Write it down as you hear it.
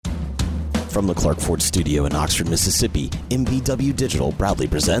From the Clark Ford Studio in Oxford, Mississippi, MVW Digital proudly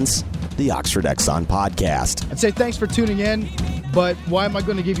presents the Oxford Exxon Podcast. I'd say thanks for tuning in, but why am I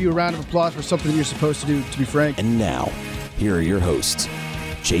going to give you a round of applause for something you're supposed to do, to be frank? And now, here are your hosts,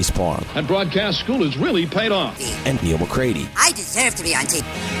 Chase Parham. And broadcast school has really paid off. And Neal McCready. I deserve to be on TV.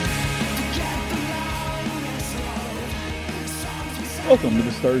 Welcome to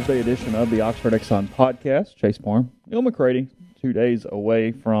this Thursday edition of the Oxford Exxon Podcast. Chase Parham, Neal McCready, 2 days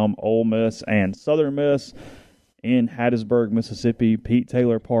away from Ole Miss and Southern Miss in Hattiesburg, Mississippi. Pete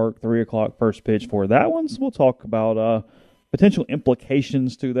Taylor Park, 3 o'clock first pitch for that one. So we'll talk about potential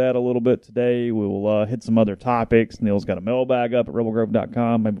implications to that a little bit today. We will hit some other topics. Neal's got a mailbag up at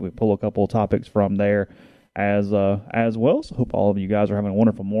rebelgrove.com. Maybe we pull a couple of topics from there as well. So hope all of you guys are having a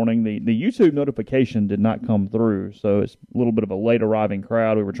wonderful morning. The YouTube notification did not come through, so it's a little bit of a late arriving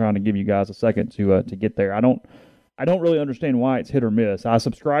crowd. We were trying to give you guys a second to get there. I don't really understand why it's hit or miss. I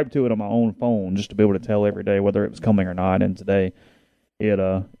subscribed to it on my own phone just to be able to tell every day whether it was coming or not, and today it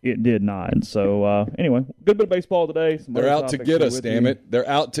did not. And so anyway, good bit of baseball today. They're out to get us, damn it. They're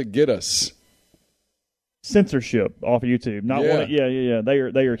out to get us. Censorship off of YouTube. Yeah.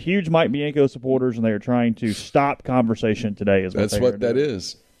 They are huge Mike Bianco supporters, and they are trying to stop conversation today. That's what that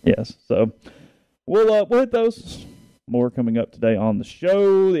is. Yes. So we'll hit those. More coming up today on the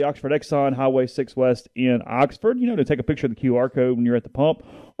show. The Oxford Exxon Highway 6 West in Oxford. You know, to take a picture of the QR code when you're at the pump,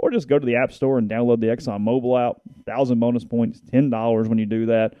 or just go to the App Store and download the Exxon mobile app. 1,000 bonus points, $10 when you do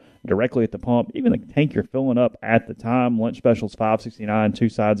that directly at the pump. Even the tank you're filling up at the time. Lunch specials $5.69, 2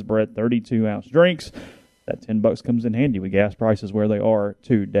 sides of bread, 32-ounce drinks. That $10 comes in handy with gas prices where they are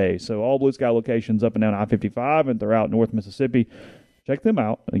today. So all Blue Sky locations up and down I-55 and throughout North Mississippi. Check them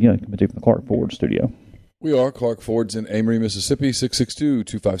out. Again, coming to you from the Clark Ford Studio. We are Clark Ford's in Amory, Mississippi.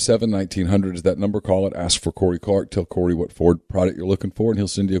 662-257-1900 is that number. Call it. Ask for Corey Clark. Tell Corey what Ford product you're looking for, and he'll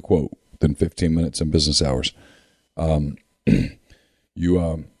send you a quote within 15 minutes in business hours. You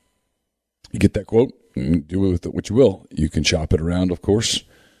get that quote and do with it what you will. You can shop it around, of course,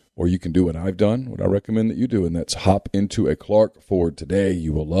 or you can do what I've done, what I recommend that you do, and that's hop into a Clark Ford today.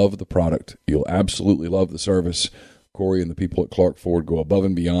 You will love the product. You'll absolutely love the service. Corey and the people at Clark Ford go above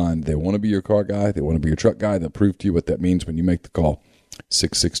and beyond. They want to be your car guy. They want to be your truck guy. They'll prove to you what that means when you make the call.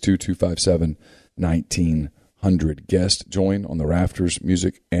 662-257-1900. Guest join on the Rafters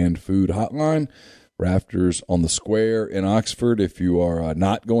Music and Food Hotline. Rafters on the Square in Oxford. If you are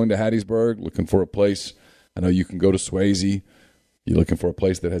not going to Hattiesburg, looking for a place, I know you can go to Swayze. You're looking for a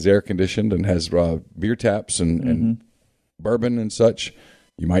place that has air conditioned and has beer taps and bourbon and such.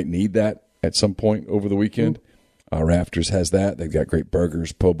 You might need that at some point over the weekend. Rafters has that. They've got great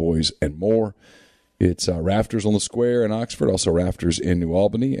burgers, po' boys, and more. It's Rafters on the Square in Oxford, also Rafters in New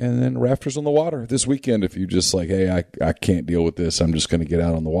Albany, and then Rafters on the Water this weekend. If you just like, hey, I can't deal with this, I'm just going to get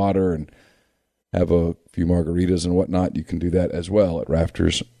out on the water and have a few margaritas and whatnot, you can do that as well at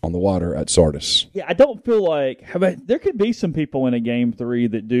Rafters on the Water at Sardis. Yeah, I don't feel like there could be some people in a Game 3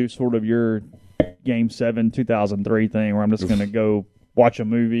 that do sort of your Game 7 2003 thing where I'm just going to go watch a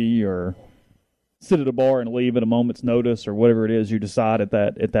movie or sit at a bar and leave at a moment's notice or whatever it is you decide at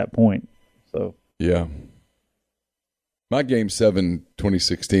that point. So yeah. My Game 7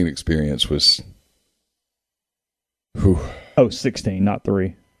 2016 experience was 16, not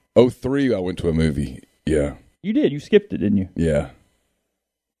 3. 03, I went to a movie. Yeah. You did. You skipped it, didn't you? Yeah.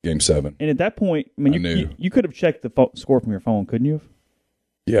 Game 7. And at that point, I mean, you could have checked the score from your phone, couldn't you have?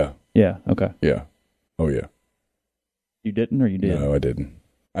 Yeah. Yeah, okay. Yeah. Oh, yeah. You didn't or you did? No, I didn't.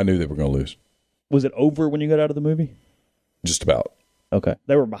 I knew they were going to lose. Was it over when you got out of the movie? Just about. Okay.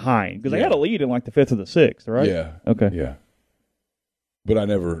 They were behind because they had a lead in like the 5th or the 6th, right? Yeah. Okay. Yeah. But I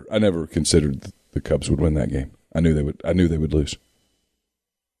never considered the Cubs would win that game. I knew they would lose.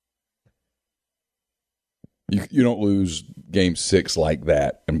 You don't lose Game 6 like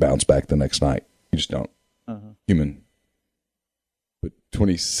that and bounce back the next night. You just don't. Human. But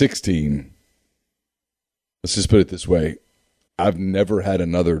 2016, let's just put it this way. I've never had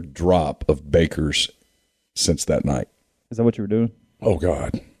another drop of Bakers since that night. Is that what you were doing? Oh,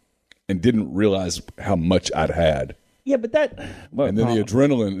 God. And didn't realize how much I'd had. Yeah, but that... Well, and then the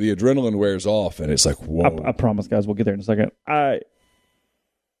adrenaline wears off, and it's like, whoa. I promise, guys, we'll get there in a second.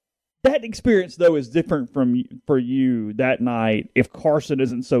 That experience, though, is different for you that night if Carson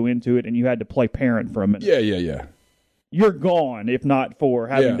isn't so into it and you had to play parent for a minute. Yeah. You're gone if not for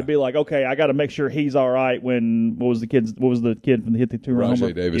having to be like, okay, I got to make sure he's all right when, what was the kid from the hit the two-run homer?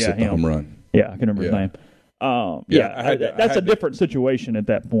 Rajay Davis hit the home run. Yeah, I can remember his name. That's a different situation at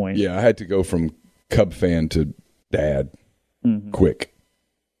that point. Yeah, I had to go from Cub fan to dad quick.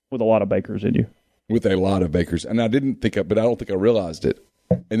 With a lot of Bakers in you. With a lot of Bakers. And I don't think I realized it.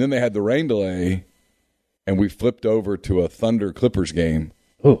 And then they had the rain delay, and we flipped over to a Thunder Clippers game.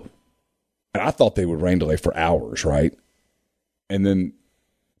 Oh. And I thought they would rain delay for hours, right? And then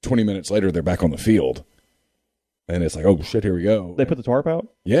 20 minutes later, they're back on the field. And it's like, oh, shit, here we go. They put the tarp out?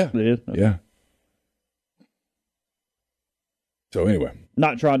 Yeah. They did? Okay. Yeah. So anyway.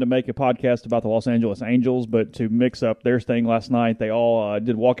 Not trying to make a podcast about the Los Angeles Angels, but to mix up their thing last night, they all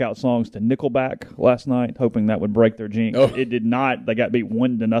did walkout songs to Nickelback last night, hoping that would break their jinx. Oh. It did not. They got beat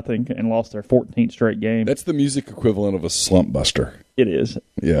 1-0 and lost their 14th straight game. That's the music equivalent of a slump buster. It is.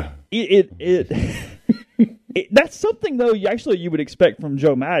 Yeah. That's something, though, you would expect from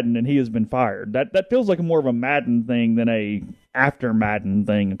Joe Madden, and he has been fired. That feels like more of a Madden thing than a after Madden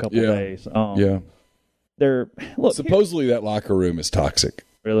thing a couple of days. Yeah. Look, supposedly that locker room is toxic.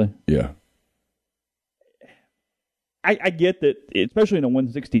 Really? Yeah. I get that, especially in a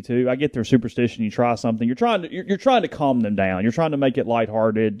 162. I get their superstition. You try something. You're trying to calm them down. You're trying to make it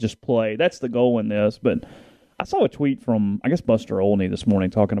lighthearted. Just play. That's the goal in this. But I saw a tweet from, I guess, Buster Olney this morning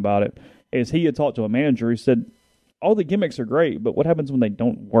talking about it. As he had talked to a manager, he said, all the gimmicks are great, but what happens when they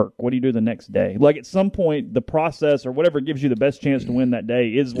don't work? What do you do the next day? Like, at some point, the process or whatever gives you the best chance to win that day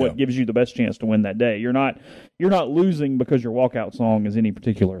is what gives you the best chance to win that day. You're not losing because your walkout song is any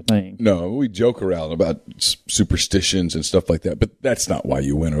particular thing. No, we joke around about superstitions and stuff like that, but that's not why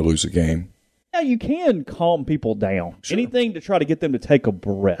you win or lose a game. Now, you can calm people down. Sure. Anything to try to get them to take a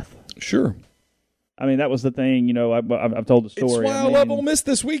breath. Sure. I mean, that was the thing, I've told the story. It's why I love Ole Miss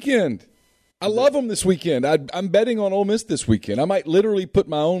this weekend. I love them this weekend. I'm betting on Ole Miss this weekend. I might literally put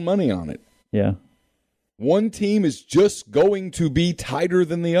my own money on it. Yeah. One team is just going to be tighter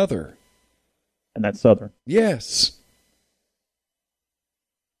than the other. And that's Southern. Yes.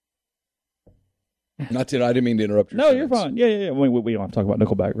 I didn't mean to interrupt your No, sentence. you're fine. Yeah. We don't have to talk about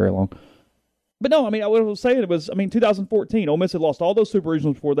Nickelback very long. But no, I mean, what I was saying was, 2014, Ole Miss had lost all those super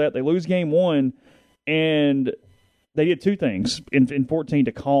regionals before that. They lose game one, and they did two things in 14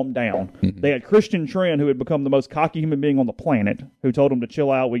 to calm down. Mm-hmm. They had Christian Trent, who had become the most cocky human being on the planet, who told them to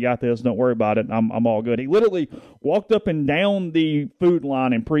chill out. We got this. Don't worry about it. I'm all good. He literally walked up and down the food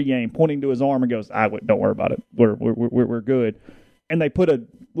line in pregame, pointing to his arm and goes, don't worry about it. We're good. And they put a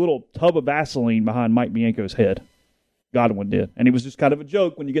little tub of Vaseline behind Mike Bianco's head. Godwin did. And it was just kind of a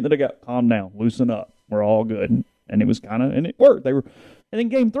joke when you get in the dugout. Calm down. Loosen up. We're all good. And it was and it worked. And in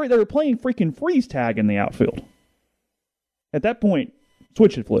game 3, they were playing freaking freeze tag in the outfield. At that point,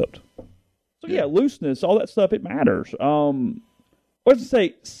 switch had flipped. So, looseness, all that stuff, it matters. Let's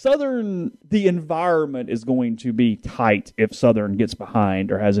say Southern, the environment is going to be tight if Southern gets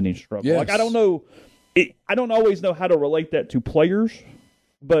behind or has any struggle. Yes. Like, I don't know. I don't always know how to relate that to players,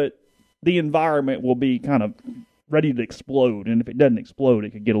 but the environment will be kind of ready to explode. And if it doesn't explode, it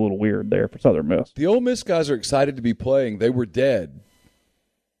could get a little weird there for Southern Miss. The Ole Miss guys are excited to be playing. They were dead.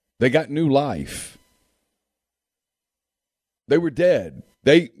 They got new life. They were dead.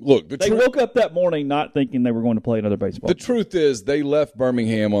 They woke up that morning not thinking they were going to play another baseball. The truth is, they left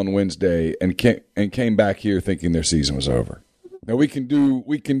Birmingham on Wednesday and came back here thinking their season was over. Now we can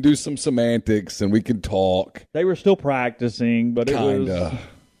do some semantics and we can talk. They were still practicing, but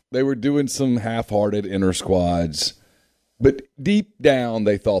they were doing some half-hearted inner squads. But deep down,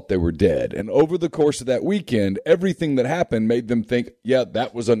 they thought they were dead. And over the course of that weekend, everything that happened made them think, yeah,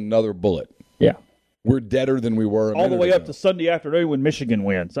 that was another bullet. Yeah. We're deader than we were all the way up to Sunday afternoon when Michigan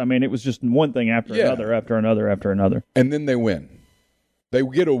wins. I mean, it was just one thing after another, after another, after another. And then they win. They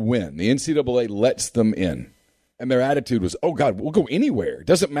get a win. The NCAA lets them in. And their attitude was, oh, God, we'll go anywhere. It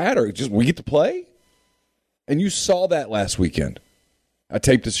doesn't matter. It's just we get to play. And you saw that last weekend. I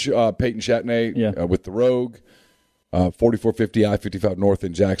taped this Peyton Chatney with The Rogue, 4450 I-55 North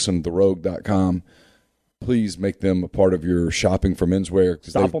in Jackson, therogue.com. Please make them a part of your shopping for menswear.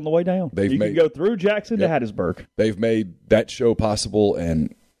 Stop on the way down. You can go through Jackson to Hattiesburg. They've made that show possible,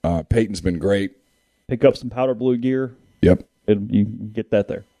 and Peyton's been great. Pick up some powder blue gear. Yep. You can get that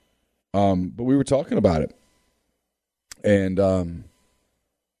there. But we were talking about it. And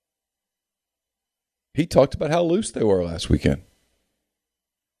he talked about how loose they were last weekend.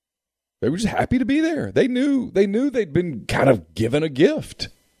 They were just happy to be there. They knew they'd been kind of given a gift.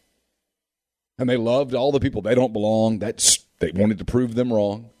 And they loved all the people they don't belong. They wanted to prove them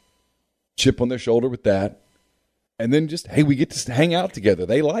wrong. Chip on their shoulder with that. And then just, hey, we get to hang out together.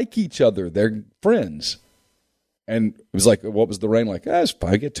 They like each other. They're friends. And it was like, what was the rain like? It's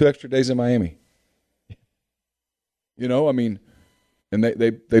fine. I get 2 extra days in Miami. And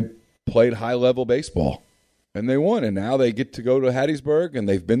they played high-level baseball. And they won. And now they get to go to Hattiesburg, and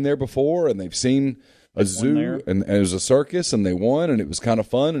they've been there before, and they've seen a zoo, and it was a circus, and they won, and it was kind of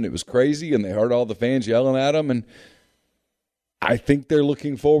fun, and it was crazy, and they heard all the fans yelling at them. And I think they're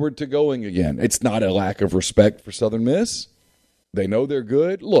looking forward to going again. It's not a lack of respect for Southern Miss. They know they're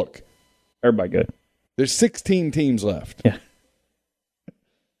good. Look. Everybody good. There's 16 teams left. Yeah.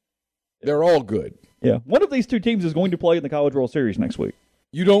 They're all good. Yeah. One of these two teams is going to play in the College World Series next week.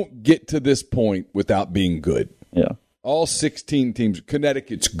 You don't get to this point without being good. Yeah. All 16 teams.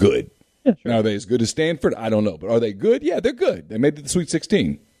 Connecticut's good. Yeah, sure. Now, are they as good as Stanford? I don't know. But are they good? Yeah, they're good. They made it to the Sweet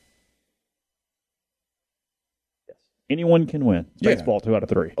 16. Yes. Anyone can win. It's baseball 2 out of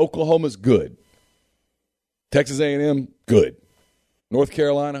 3. Oklahoma's good. Texas A&M, good. North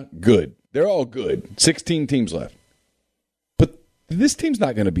Carolina, good. They're all good. 16 teams left. But this team's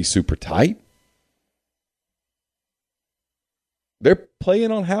not going to be super tight. They're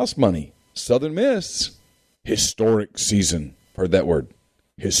playing on house money. Southern Miss, historic season. Heard that word.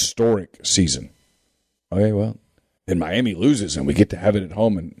 Historic season. Okay, well, then Miami loses and we get to have it at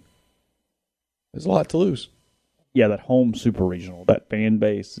home, and there's a lot to lose. Yeah, that home super regional, that fan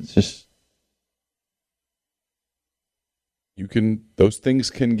base, it's just... Those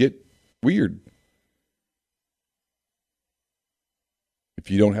things can get weird. If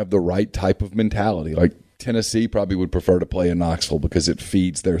you don't have the right type of mentality. Like Tennessee probably would prefer to play in Knoxville because it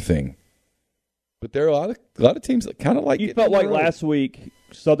feeds their thing. But there are a lot of teams that kind of like you felt like last week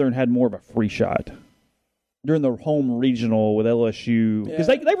Southern had more of a free shot during the home regional with LSU because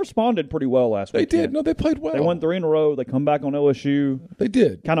they responded pretty well last week. They did. No, they played well. They won 3 in a row. They come back on LSU. They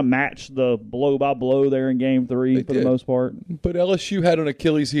did. Kind of matched the blow by blow there in Game 3 for the most part. But LSU had an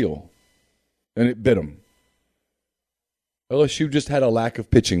Achilles heel, and it bit them. LSU just had a lack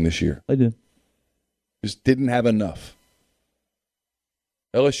of pitching this year. They did. Just didn't have enough.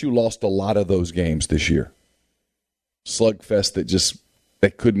 LSU lost a lot of those games this year. Slugfest that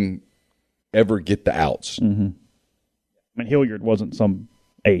they couldn't ever get the outs. Mm-hmm. I mean, Hilliard wasn't some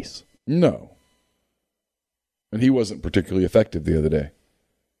ace. No. And he wasn't particularly effective the other day.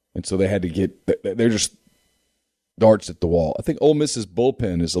 And so they had to they're just darts at the wall. I think Ole Miss's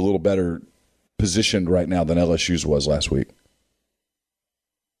bullpen is a little better positioned right now than LSU's was last week.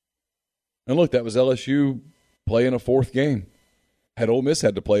 And look, that was LSU playing a 4th game. Had Ole Miss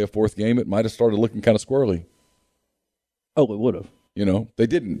had to play a 4th game, it might have started looking kind of squirrely. Oh, it would have. They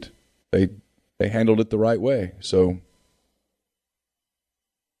didn't. They handled it the right way. So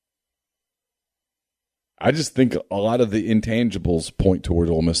I just think a lot of the intangibles point toward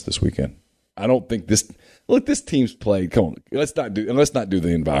Ole Miss this weekend. I don't think this team's played. Come on, let's not do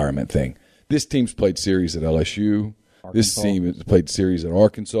the environment thing. This team's played series at LSU. Arkansas. This team has played series at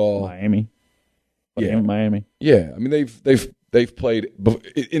Arkansas, Miami. Miami. Yeah, I mean they've played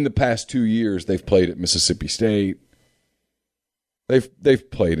in the past 2 years. They've played at Mississippi State. They've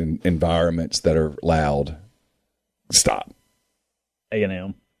played in environments that are loud. Stop.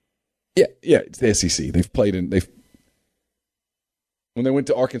 A&M. Yeah, it's the SEC. They've played when they went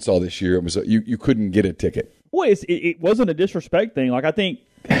to Arkansas this year, it was you couldn't get a ticket. Well, it wasn't a disrespect thing. Like I think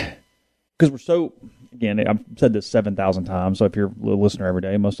because we're so, again, I've said this 7,000 times. So if you're a listener every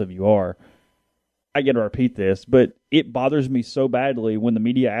day, most of you are. I get to repeat this, but it bothers me so badly when the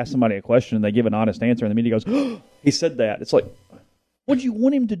media asks somebody a question and they give an honest answer, and the media goes, "Oh, he said that." It's like, what do you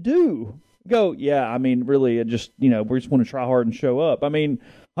want him to do? Go, yeah, I mean, really, it just, we just want to try hard and show up. I mean,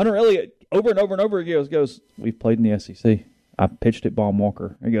 Hunter Elliott, over and over and over again, goes, we've played in the SEC. I pitched at Baum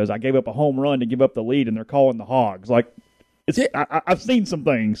Walker. He goes, I gave up a home run to give up the lead, and they're calling the Hogs. Like, I've seen some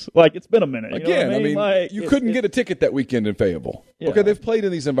things. Like, it's been a minute. Again, I mean like, you couldn't get a ticket that weekend in Fayetteville. Yeah. Okay, they've played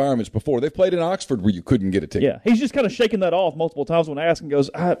in these environments before. They've played in Oxford where you couldn't get a ticket. Yeah, he's just kind of shaking that off multiple times when asked and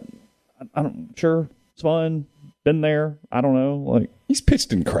goes, I don't, sure, it's fun. Been there. I don't know. Like, he's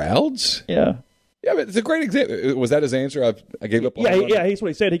pitched in crowds. Yeah. Yeah, but it's a great example. Was that his answer? I gave up. Yeah, he's what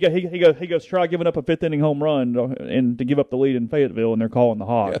he said. He goes, try giving up a 5th inning home run and to give up the lead in Fayetteville, and they're calling the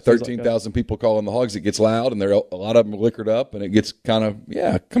Hogs. Yeah, 13,000 people calling the Hogs. It gets loud, and a lot of them are liquored up, and it gets kind of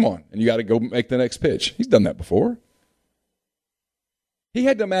come on, and you got to go make the next pitch. He's done that before. He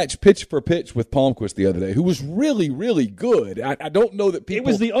had to match pitch for pitch with Palmquist the other day, who was really, really good. I don't know that people. It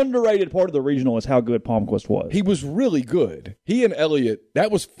was the underrated part of the regional is how good Palmquist was. He was really good. He and Elliott,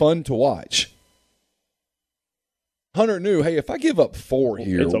 that was fun to watch. Hunter knew, hey, if I give up 4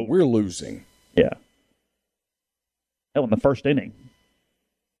 here, we're losing. Yeah. That was in the first inning.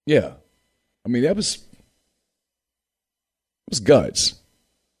 Yeah. I mean, it was guts.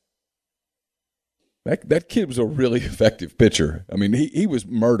 That kid was a really effective pitcher. I mean, he was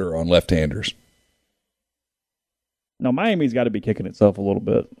murder on left-handers. Now, Miami's got to be kicking itself a little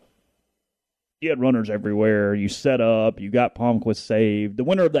bit. You had runners everywhere. You set up. You got Palmquist saved. The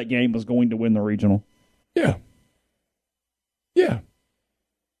winner of that game was going to win the regional. Yeah. Yeah.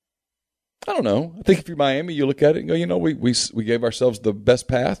 I don't know. I think if you're Miami, you look at it and go, we gave ourselves the best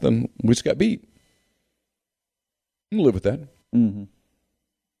path and we just got beat. You can live with that. Mm-hmm.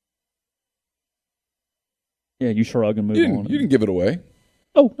 Yeah, you shrug and move on. You didn't give it away.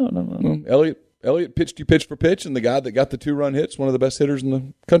 Oh, no. Elliott pitched you pitch for pitch, and the guy that got the 2-run hits, one of the best hitters in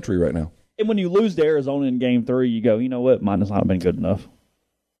the country right now. And when you lose to Arizona in Game 3, you go, you know what? Mine has not been good enough.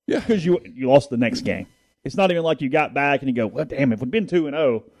 Yeah. Because you lost the next game. It's not even like you got back and you go, well, damn, if we'd been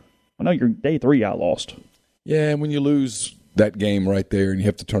 2-0, I know your day 3 got lost. Yeah, and when you lose that game right there and you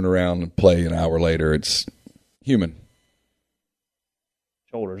have to turn around and play an hour later, it's human.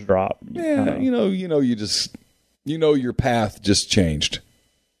 Shoulders drop. Yeah, your path just changed.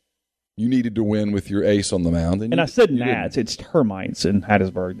 You needed to win with your ace on the mound. And I said gnats. It's termites in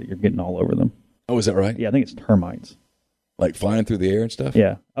Hattiesburg that you're getting all over them. Oh, is that right? Yeah, I think it's termites. Like flying through the air and stuff?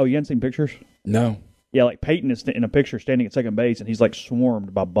 Yeah. Oh, you hadn't seen pictures? No. Yeah, like Peyton is in a picture standing at second base, and he's like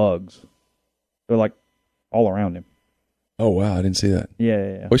swarmed by bugs. They're like all around him. Oh, wow. I didn't see that.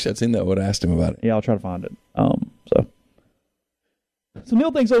 Yeah. Wish I'd seen that. Would have asked him about it. Yeah, I'll try to find it. So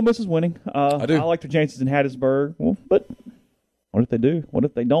Neal thinks Ole Miss is winning. I do. I like the chances in Hattiesburg. Well, but what if they do? What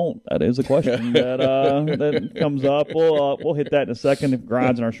if they don't? That is a question that comes up. We'll hit that in a second. If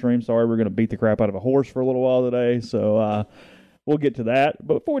Grind's in our stream, sorry, we're going to beat the crap out of a horse for a little while today. So we'll get to that.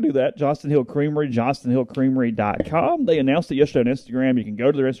 But before we do that, Johnston Hill Creamery, johnstonhillcreamery.com. They announced it yesterday on Instagram. You can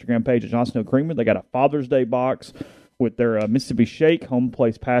go to their Instagram page at Johnston Hill Creamery. They got a Father's Day box with their Mississippi Shake, home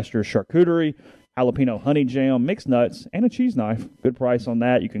place pasture charcuterie, jalapeno honey jam, mixed nuts, and a cheese knife. Good price on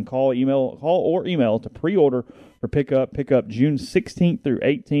that. You can call or email to pre-order for pickup. Pickup June 16th through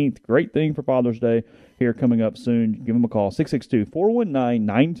 18th. Great thing for Father's Day here coming up soon. Give them a call,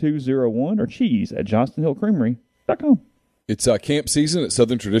 662-419-9201 or cheese at johnstonhillcreamery.com. It's camp season at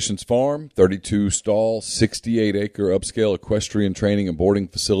Southern Traditions Farm, 32-stall, 68-acre upscale equestrian training and boarding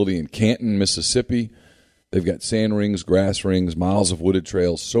facility in Canton, Mississippi. They've got sand rings, grass rings, miles of wooded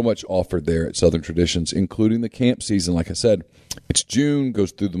trails, so much offered there at Southern Traditions, including the camp season. Like I said, it's June,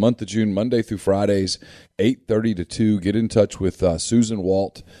 goes through the month of June, Monday through Fridays, 8:30 to 2. Get in touch with Susan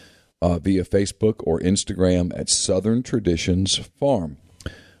Walt via Facebook or Instagram at Southern Traditions Farm.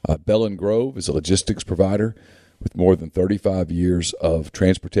 Bell and Grove is a logistics provider with more than 35 years of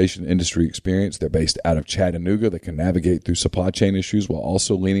transportation industry experience. They're based out of Chattanooga. They can navigate through supply chain issues while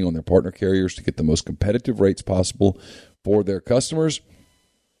also leaning on their partner carriers to get the most competitive rates possible for their customers.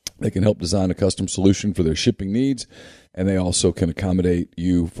 They can help design a custom solution for their shipping needs, and they also can accommodate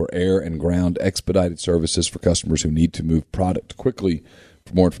you for air and ground expedited services for customers who need to move product quickly.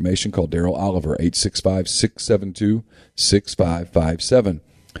 For more information, call Daryl Oliver, 865-672-6557.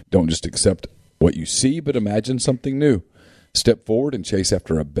 Don't just accept what you see, but imagine something new. Step forward and chase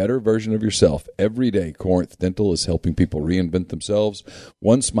after a better version of yourself. Every day, Corinth Dental is helping people reinvent themselves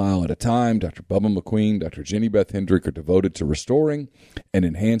one smile at a time. Dr. Bubba McQueen, Dr. Jenny Beth Hendrick are devoted to restoring and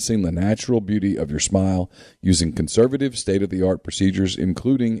enhancing the natural beauty of your smile using conservative, state-of-the-art procedures,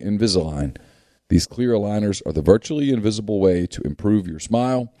 including Invisalign. These clear aligners are the virtually invisible way to improve your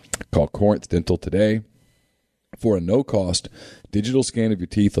smile. Call Corinth Dental today for a no-cost digital scan of your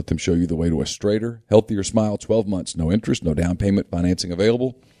teeth. Let them show you the way to a straighter, healthier smile. 12 months, no interest, no down payment financing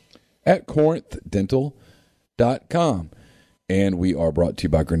available at corinthdental.com. And we are brought to you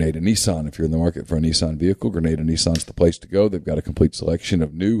by Grenada Nissan. If you're in the market for a Nissan vehicle, Grenada Nissan's the place to go. They've got a complete selection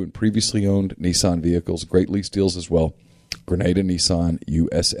of new and previously owned Nissan vehicles. Great lease deals as well.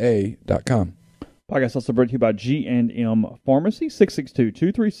 GrenadaNissanUSA.com. Podcast also brought to you by G&M Pharmacy,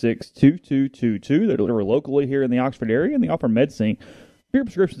 662-236-2222. They deliver locally here in the Oxford area, and they offer MedSync for your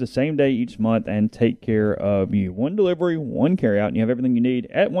prescriptions the same day each month and take care of you. One delivery, one carryout, and you have everything you need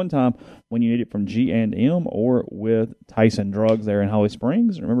at one time when you need it from G&M or with Tyson Drugs there in Holly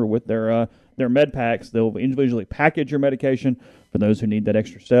Springs. Remember, with their med packs, they'll individually package your medication for those who need that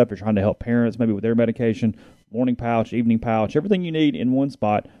extra step. You're trying to help parents maybe with their medication, morning pouch, evening pouch, everything you need in one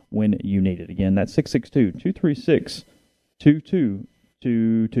spot when you need it. Again, that's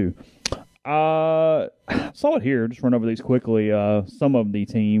 662-236-2222. Saw it here. Just run over these quickly. Some of the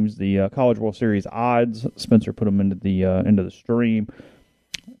teams, the College World Series odds, Spencer put them into the stream.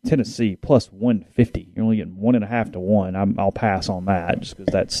 Tennessee plus 150. You're only getting 1.5 to 1. I'll pass on that just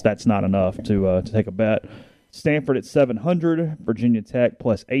because that's not enough to take a bet. Stanford at 700, Virginia Tech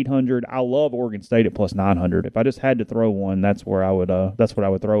plus 800. I love Oregon State at plus 900. If I just had to throw one, that's what I would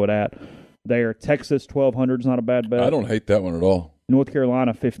throw it at. There, Texas 1,200 is not a bad bet. I don't hate that one at all. North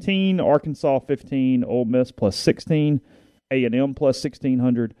Carolina 15, Arkansas 15, Ole Miss plus 16, A&M plus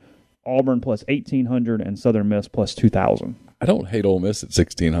 1,600, Auburn plus 1,800, and Southern Miss plus 2,000. I don't hate Ole Miss at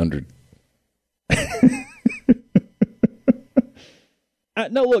 1,600.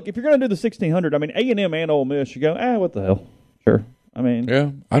 No, look, if you're going to do the 1,600, I mean, A&M and Ole Miss, you go, what the hell? Sure. I mean.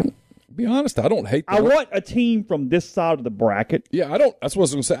 Yeah. Be honest, I don't hate I want a team from this side of the bracket. Yeah, I don't. That's what I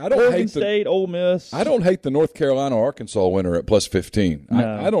was going to say. I don't Oregon hate State, Ole Miss. I don't hate the North Carolina Arkansas winner at plus 15.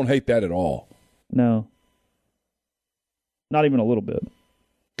 No. I don't hate that at all. No. Not even a little bit.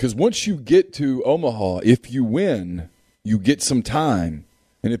 Because once you get to Omaha, if you win, you get some time.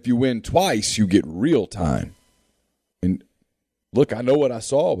 And if you win twice, you get real time. And look, I know what I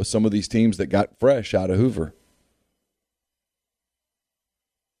saw with some of these teams that got fresh out of Hoover.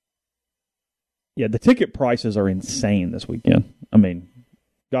 Yeah, the ticket prices are insane this weekend. I mean,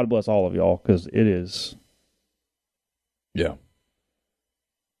 God bless all of y'all because it is. Yeah.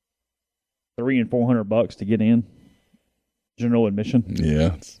 $300 and $400 to get in. General admission.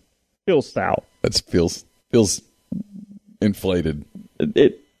 Yeah. Feels stout. That feels inflated.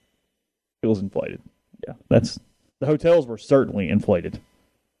 It feels inflated. Yeah, the hotels were certainly inflated.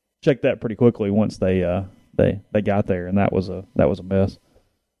 Checked that pretty quickly once they got there, and that was a mess.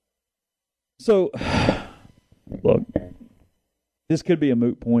 So, look, this could be a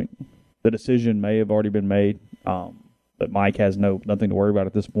moot point. The decision may have already been made, but Mike has nothing to worry about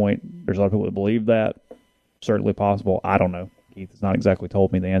at this point. There's a lot of people that believe that. Certainly possible. I don't know. Keith has not exactly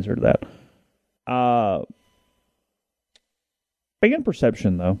told me the answer to that. Fan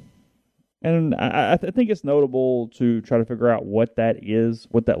perception, though. And I think it's notable to try to figure out what that is,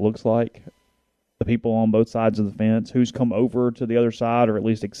 what that looks like. The people on both sides of the fence, who's come over to the other side or at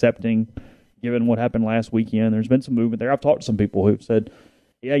least accepting, given what happened last weekend. There's been some movement there. I've talked to some people who've said,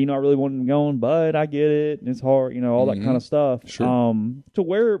 yeah, I really wanted him going, but I get it. And it's hard, all that kind of stuff. Sure. To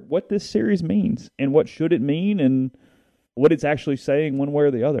what this series means and what should it mean and what it's actually saying one way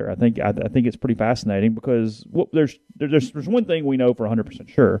or the other. I think it's pretty fascinating because there's one thing we know for 100%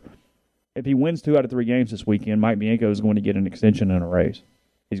 sure. If he wins 2 out of 3 games this weekend, Mike Bianco is going to get an extension and a raise.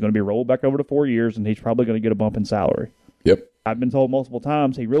 He's going to be rolled back over to 4 years, and he's probably going to get a bump in salary. Yep. I've been told multiple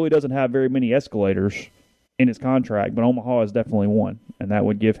times he really doesn't have very many escalators in his contract, but Omaha is definitely one, and that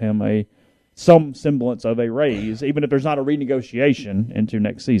would give him some semblance of a raise, even if there's not a renegotiation into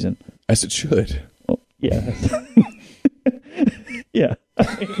next season. As it should. Well, yeah. Yeah.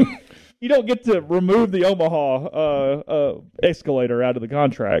 You don't get to remove the Omaha escalator out of the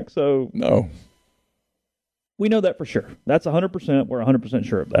contract, so no. We know that for sure. That's 100%. We're 100%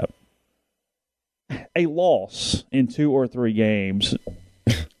 sure of that. A loss in 2 or 3 games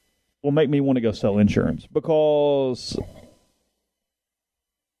will make me want to go sell insurance because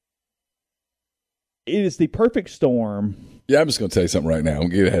it is the perfect storm. Yeah, I'm just going to tell you something right now. I'm going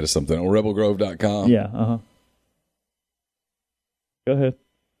to get ahead of something. On rebelgrove.com. Yeah, Go ahead.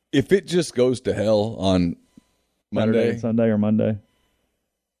 If it just goes to hell on Monday. Saturday, Sunday, or Monday.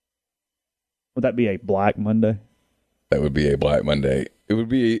 Would that be a black Monday? That would be a black Monday. It would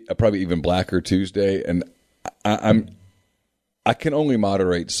be a probably even blacker Tuesday, and I can only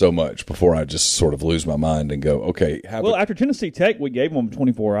moderate so much before I just sort of lose my mind and go, okay. After Tennessee Tech, we gave them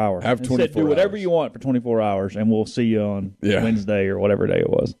 24 hours. Have 24 said, do whatever hours. you want for 24 hours, and we'll see you on Wednesday or whatever day it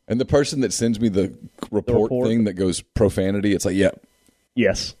was. And the person that sends me the report thing that goes profanity, it's like, yeah.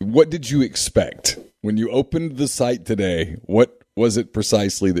 Yes. What did you expect? When you opened the site today, what was it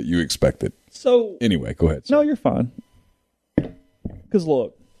precisely that you expected? So anyway, go ahead. No, you're fine. Because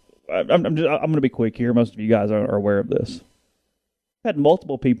look, I'm going to be quick here. Most of you guys are aware of this. I've had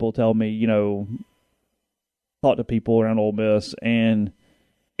multiple people tell me, talk to people around Ole Miss, and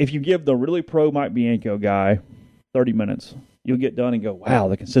if you give the really pro Mike Bianco guy 30 minutes, you'll get done and go, wow,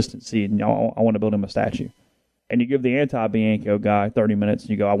 the consistency, and I want to build him a statue. And you give the anti-Bianco guy 30 minutes,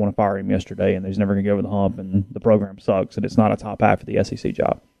 and you go, I want to fire him yesterday, and he's never going to get over the hump, and the program sucks, and it's not a top half of the SEC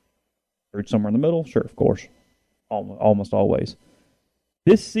job. Or somewhere in the middle? Sure, of course. Almost always.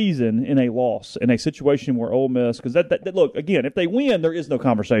 This season, in a loss, in a situation where Ole Miss, because that look, again, if they win, there is no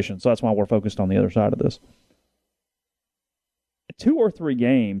conversation, so that's why we're focused on the other side of this. 2 or 3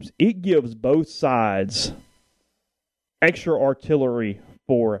 games, it gives both sides extra artillery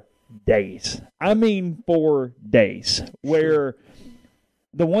for days. I mean for days. Where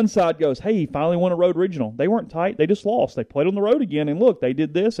the one side goes, hey, he finally won a road regional. They weren't tight. They just lost. They played on the road again, and look, they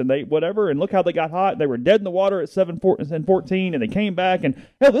did this, and they whatever, and look how they got hot. They were dead in the water at 7-14, and they came back, and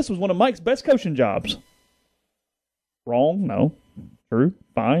hell, this was one of Mike's best coaching jobs. Wrong? No. True?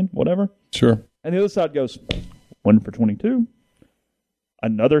 Fine? Whatever? Sure. And the other side goes, 1 for 22.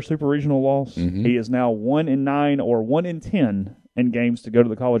 Another super regional loss. Mm-hmm. He is now 1-9 or 1-10 in games to go to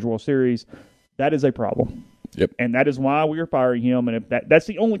the College World Series. That is a problem. Yep. And that is why we are firing him. And if that's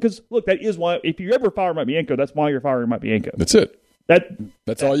the only, because look, that is why, if you ever fire Mike Bianco, that's why you're firing Mike Bianco. That's it.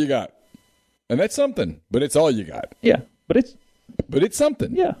 That's all you got. And that's something, but it's all you got. Yeah. But But it's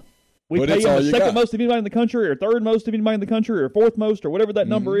something. Yeah. We But pay it's him all the you second got. most of anybody in the country, or third most of anybody in the country, or fourth most, or whatever that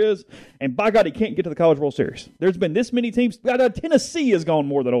number is. And by God, he can't get to the College World Series. There's been this many teams. Tennessee has gone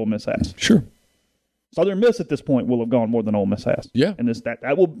more than Ole Miss has. Sure. Southern Miss at this point will have gone more than Ole Miss has. Yeah. And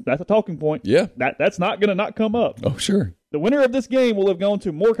that's a talking point. Yeah. That's not going to not come up. Oh, sure. The winner of this game will have gone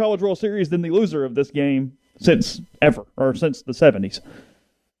to more College World Series than the loser of this game since ever, or since the 70s,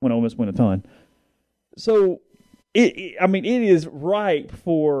 when Ole Miss won a ton. So, it is ripe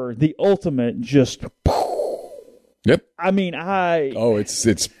for the ultimate just. Yep. I mean,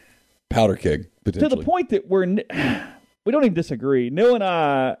 it's powder keg, potentially. to the point that we don't even disagree. Neal and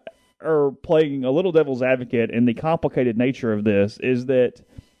I are playing a little devil's advocate, and the complicated nature of this is that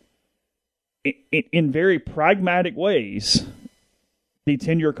in very pragmatic ways, the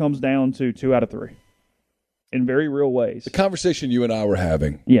tenure comes down to 2 out of 3 in very real ways. The conversation you and I were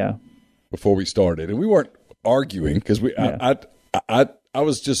having before we started, and we weren't arguing because I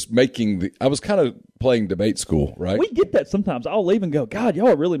was just I was kind of playing debate school, right? We get that sometimes. I'll leave and go, God, y'all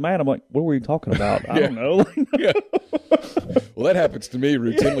are really mad. I'm like, what were you talking about? I don't know. Yeah. Well, that happens to me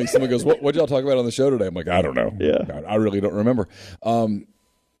routinely. Someone goes, "What y'all talk about on the show today?" I'm like, I don't know. Yeah. I really don't remember.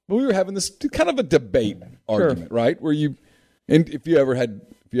 But we were having this kind of a debate argument, right? Where if you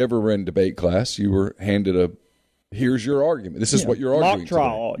ever were in debate class, you were handed here's your argument. This is what you're arguing. Mock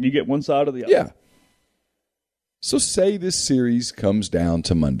trial. Today. You get one side or the other. Yeah. So say this series comes down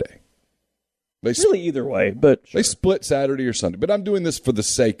to Monday. Really either way, but sure. They split Saturday or Sunday. But I'm doing this for the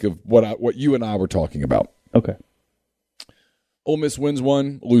sake of what you and I were talking about. Okay. Ole Miss wins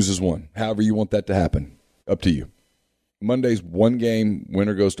 1, loses 1. However you want that to happen. Up to you. Monday's 1 game.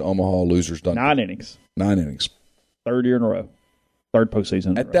 Winner goes to Omaha. Loser's done. 9 innings. 9 innings. Third year in a row. Third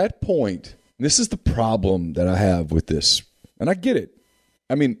postseason. At that point, this is the problem that I have with this. And I get it.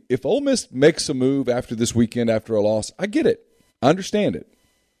 I mean, if Ole Miss makes a move after this weekend after a loss, I get it. I understand it.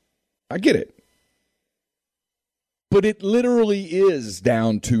 I get it. But it literally is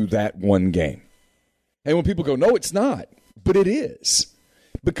down to that 1 game. And when people go, no, it's not. But it is.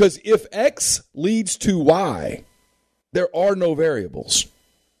 Because if X leads to Y, there are no variables.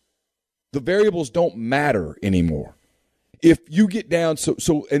 The variables don't matter anymore. If you get down,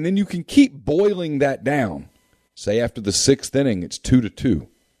 and then you can keep boiling that down. Say after the 6th inning, it's 2-2.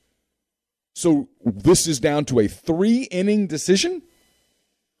 So this is down to a 3-inning decision?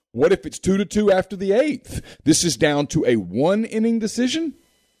 What if it's 2-2 after the 8th? This is down to a 1-inning decision?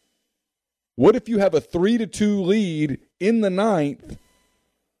 What if you have a 3-2 lead in the 9th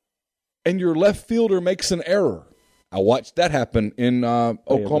and your left fielder makes an error? I watched that happen in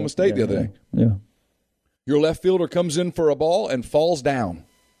Oklahoma State the other day. Yeah. Your left fielder comes in for a ball and falls down.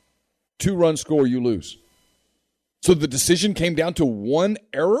 2-run score, you lose. So the decision came down to 1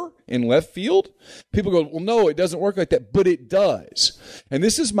 error in left field? People go, well, no, it doesn't work like that. But it does. And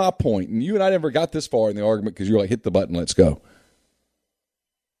this is my point. And you and I never got this far in the argument because you're like, hit the button, let's go.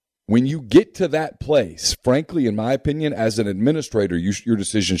 When you get to that place, frankly, in my opinion, as an administrator, your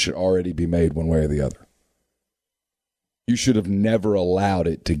decision should already be made one way or the other. You should have never allowed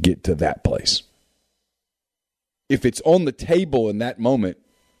it to get to that place. If it's on the table in that moment,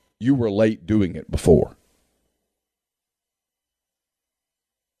 you were late doing it before.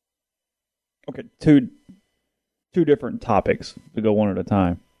 Okay, two different topics to go one at a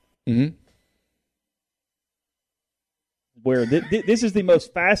time. Mm-hmm. Where this is the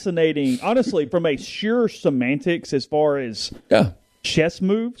most fascinating, honestly, from a sheer semantics as far as chess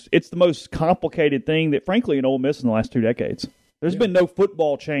moves, it's the most complicated thing that, frankly, in Ole Miss in the last 2 decades. There's been no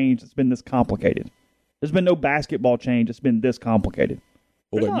football change that's been this complicated. There's been no basketball change that's been this complicated.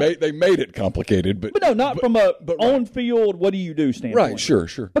 Well, they made it complicated, but no, not from a on-field, what do you do standpoint. Right,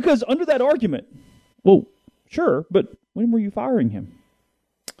 sure. Because under that argument, well, sure, but when were you firing him?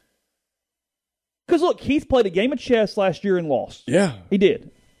 Because, look, Keith played a game of chess last year and lost. Yeah. He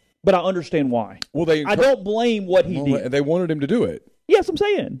did. But I understand why. Well, I don't blame what he did. They wanted him to do it. Yes, I'm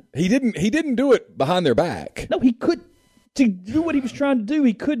saying. He didn't do it behind their back. No, he could. To do what he was trying to do,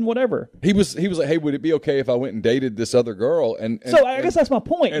 he couldn't, whatever. He was like, hey, would it be okay if I went and dated this other girl? And so I guess that's my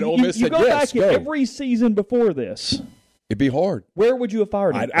point. And Ole Miss you said, go yes, back at every season before this. It'd be hard. Where would you have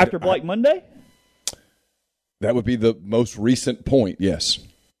fired him? After Black Monday? That would be the most recent point, yes.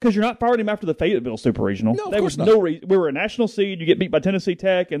 Because you're not firing him after the Fayetteville Super Regional. No, of there course was not. No reason. We were a national seed. You get beat by Tennessee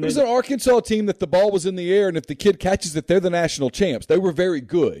Tech. And it was an Arkansas team that the ball was in the air, and if the kid catches it, they're the national champs. They were very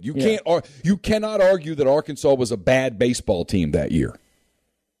good. You cannot argue that Arkansas was a bad baseball team that year.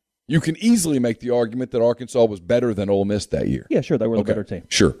 You can easily make the argument that Arkansas was better than Ole Miss that year. Yeah, sure, they were the better team.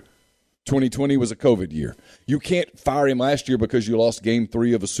 Sure. 2020 was a COVID year. You can't fire him last year because you lost Game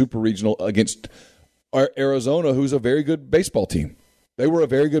 3 of a Super Regional against Arizona, who's a very good baseball team. They were a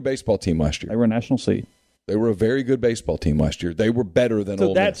very good baseball team last year. They were a national seed. They were a very good baseball team last year. They were better than Ole Miss.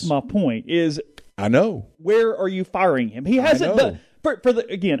 So that's my point is, I know. Where are you firing him? He hasn't done – for the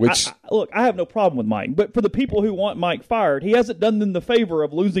again, look, I have no problem with Mike, but for the people who want Mike fired, he hasn't done them the favor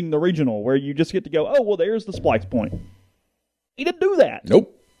of losing the regional where you just get to go, oh, well, there's the splice point. He didn't do that.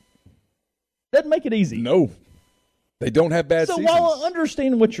 Nope. Doesn't make it easy. No. They don't have bad seasons. So while I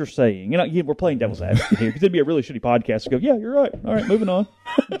understand what you're saying, we're playing devil's advocate here because it'd be a really shitty podcast to go, yeah, you're right. All right, moving on.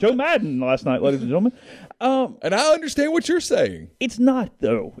 Joe Madden last night, ladies and gentlemen. And I understand what you're saying. It's not,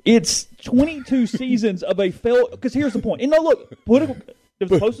 though. It's 22 seasons of a fail. Because here's the point. And no, look, there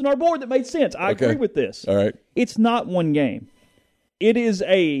was a post on our board that made sense. I agree with this. All right. It's not one game. It is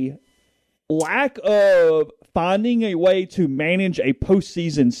a lack of finding a way to manage a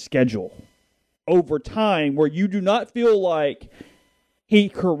postseason schedule over time where you do not feel like he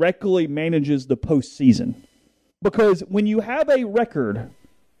correctly manages the postseason. Because when you have a record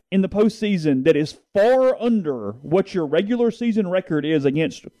in the postseason that is far under what your regular season record is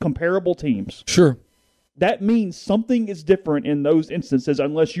against comparable teams, sure, that means something is different in those instances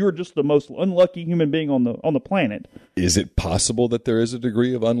unless you're just the most unlucky human being on the planet. Is it possible that there is a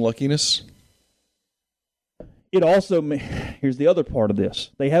degree of unluckiness? It also, here's the other part of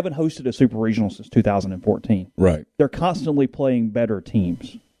this. They haven't hosted a super regional since 2014. Right. They're constantly playing better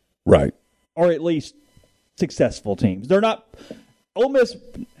teams. Right. Or at least successful teams. They're not, Ole Miss,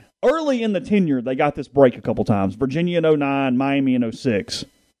 early in the tenure, they got this break a couple times. Virginia in 09, Miami in 06,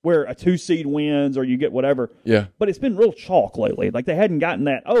 where a 2-seed wins or you get whatever. Yeah. But it's been real chalk lately. Like they hadn't gotten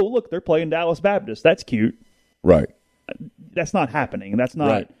that, oh, look, they're playing Dallas Baptist. That's cute. Right. That's not happening. That's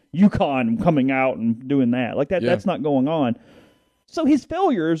not UConn coming out and doing that. Like that. Yeah. That's not going on. So his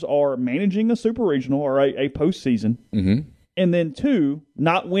failures are managing a super regional or a postseason. Mm-hmm. And then 2,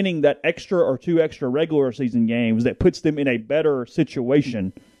 not winning that extra or 2 extra regular season games that puts them in a better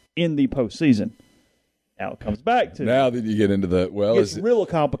situation in the postseason. Now it comes back to now that you get into the it's real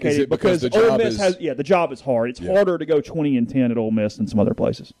complicated because Ole Miss the job is hard. It's harder to go 20-10 at Ole Miss than some other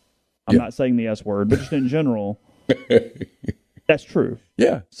places. I'm not saying the S word, but just in general, that's true.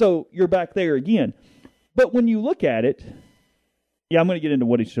 Yeah. So you're back there again. But when you look at it, I'm going to get into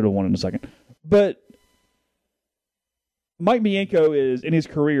what he should have won in a second. But Mike Bianco in his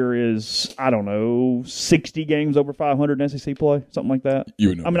career is, I don't know, 60 games over 500 in SEC play, something like that.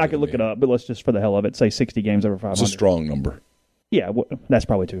 I could look it up, but let's just, for the hell of it, say 60 games over 500. It's a strong number. Yeah, that's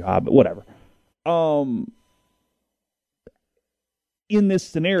probably too high, but whatever. In this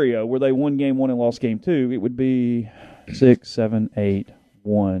scenario where they won game 1 and lost game 2, it would be 6, 7, 8,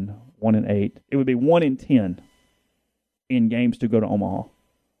 1, 1 and 8. It would be 1 and 10 in games to go to Omaha.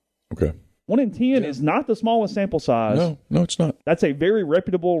 Okay. 1 in 10 is not the smallest sample size. No, it's not. That's a very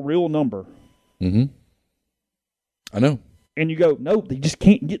reputable, real number. Mm-hmm. I know. And you go, no, they just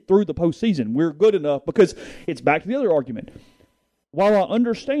can't get through the postseason. We're good enough because it's back to the other argument. While I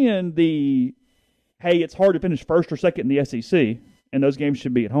understand it's hard to finish first or second in the SEC, and those games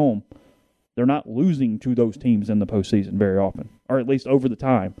should be at home, they're not losing to those teams in the postseason very often, or at least over the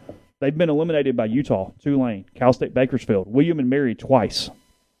time. They've been eliminated by Utah, Tulane, Cal State Bakersfield, William and Mary twice.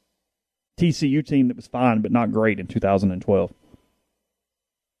 TCU team that was fine but not great in 2012.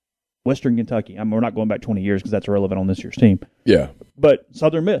 Western Kentucky. We're not going back 20 years because that's irrelevant on this year's team. Yeah. But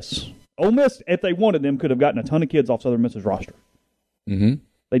Southern Miss. Ole Miss, if they wanted them, could have gotten a ton of kids off Southern Miss's roster. Mm-hmm.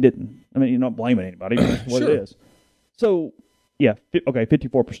 They didn't. I mean, you're not blaming anybody. That's what it is. So,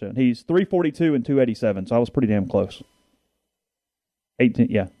 54%. He's 342 and 287, so I was pretty damn close.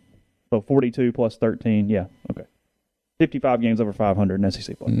 18, So 42 plus 13, okay. 55 games over 500 in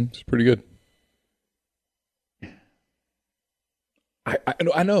SEC play. It's pretty good.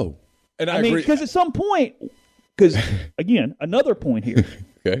 I know. And I agree. Because at some point, again, another point here.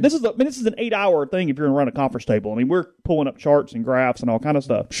 Okay. This is an 8-hour thing if you're going to run a conference table. I mean, we're pulling up charts and graphs and all kind of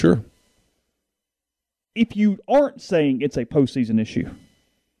stuff. Sure. If you aren't saying it's a postseason issue,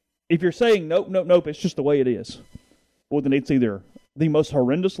 if you're saying nope, it's just the way it is, well, then it's either the most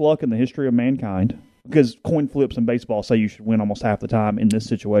horrendous luck in the history of mankind, because coin flips in baseball say you should win almost half the time in this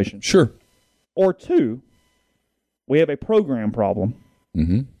situation. Sure. Or 2, we have a program problem.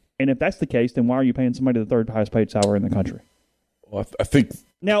 Mm-hmm. And if that's the case, then why are you paying somebody the third highest paid salary in the country? Well, I think...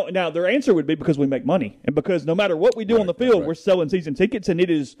 Now, their answer would be because we make money. And because no matter what we do on the field, we're selling season tickets, and it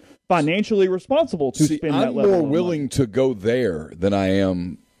is financially responsible to spend that level of money. I'm more willing to go there than I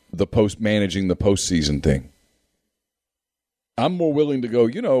am managing the postseason thing. I'm more willing to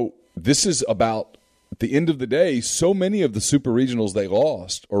go, this is about... At the end of the day, so many of the super regionals they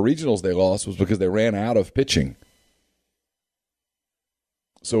lost was because they ran out of pitching.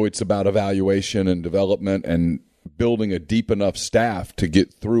 So it's about evaluation and development and building a deep enough staff to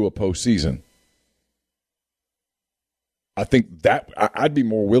get through a postseason. I think that I'd be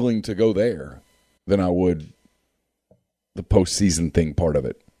more willing to go there than I would the postseason thing part of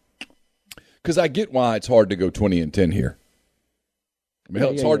it. Because I get why it's hard to go 20-10 here. I mean,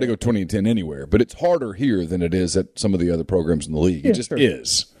 it's hard to go 20-10 anywhere, but it's harder here than it is at some of the other programs in the league. It just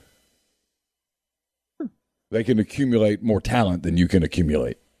is. Sure. They can accumulate more talent than you can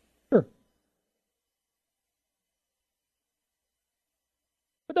accumulate. Sure.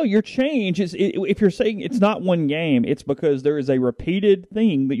 But no, your change is, if you're saying it's not one game, it's because there is a repeated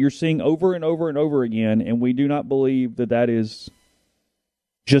thing that you're seeing over and over and over again, and we do not believe that that is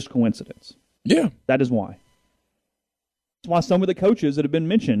just coincidence. Yeah. That is why. That's why some of the coaches that have been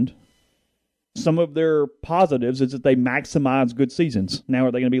mentioned, some of their positives is that they maximize good seasons. Now,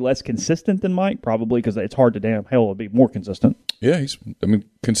 are they going to be less consistent than Mike? Probably, because it's hard to it'll be more consistent. Yeah,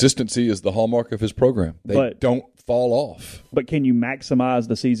 consistency is the hallmark of his program. They don't fall off. But can you maximize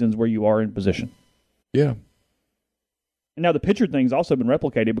the seasons where you are in position? Yeah. And now the pitcher thing's also been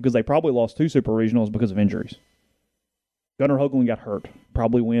replicated because they probably lost 2 super regionals because of injuries. Gunnar Hoagland got hurt.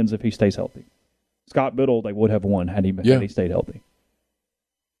 Probably wins if he stays healthy. Scott Biddle, they would have won had he stayed healthy.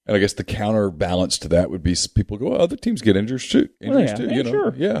 And I guess the counterbalance to that would be people go, other teams get injuries too.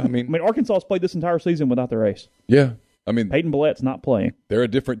 Sure. Yeah, I mean, Arkansas's played this entire season without their ace. Yeah. I mean, Peyton Pillette's not playing. They're a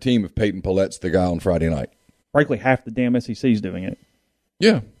different team if Peyton Pillette's the guy on Friday night. Frankly, half the damn SEC's doing it.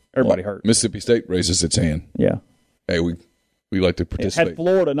 Yeah. Everybody hurt. Mississippi State raises its hand. Yeah. Hey, we like to participate. Had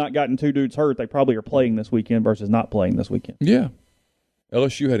Florida not gotten 2 dudes hurt, they probably are playing this weekend versus not playing this weekend. Yeah.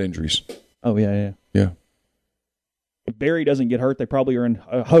 LSU had injuries. Oh, yeah. Yeah. If Barry doesn't get hurt, they probably are in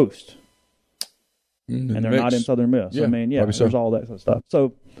a host. And they're not in Southern Miss. Yeah, there's all that sort of stuff.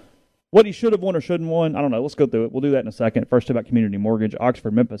 So what he should have won or shouldn't won, I don't know. Let's go through it. We'll do that in a second. First about Community Mortgage,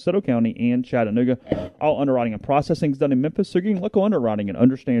 Oxford, Memphis, Soto County, and Chattanooga. All underwriting and processing is done in Memphis, so you're getting local underwriting and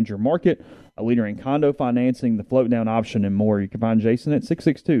understand your market. A leader in condo financing, the float down option, and more. You can find Jason at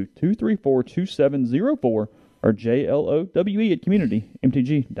 662-234-2704 or JLOWE at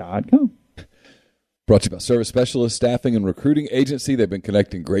communitymtg.com. Brought to you by Service Specialist Staffing and Recruiting Agency. They've been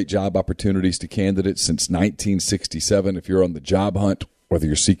connecting great job opportunities to candidates since 1967. If you're on the job hunt, whether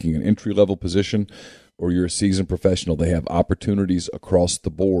you're seeking an entry-level position or you're a seasoned professional, they have opportunities across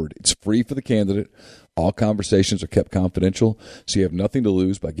the board. It's free for the candidate. All conversations are kept confidential, so you have nothing to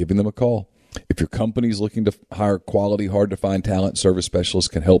lose by giving them a call. If your company is looking to hire quality, hard-to-find talent, Service Specialists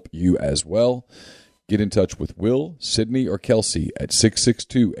can help you as well. Get in touch with Will, Sydney, or Kelsey at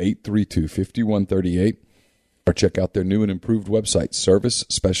 662-832-5138 or check out their new and improved website,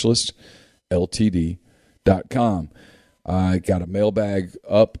 servicespecialistltd.com. I got a mailbag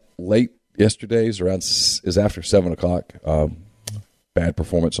up late yesterday. Is after 7 o'clock. Bad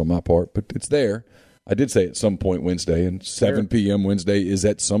performance on my part, but it's there. I did say at some point Wednesday, and 7 p.m. Wednesday is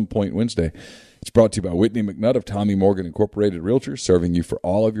at some point Wednesday. It's brought to you by Whitney McNutt of Tommy Morgan Incorporated Realtors, serving you for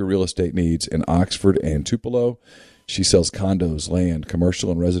all of your real estate needs in Oxford and Tupelo. She sells condos, land, commercial,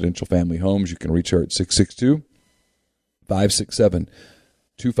 and residential family homes. You can reach her at 662-567-2573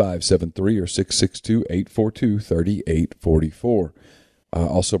 or 662-842-3844.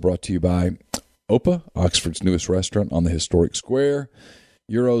 Also brought to you by Opa, Oxford's newest restaurant on the historic square.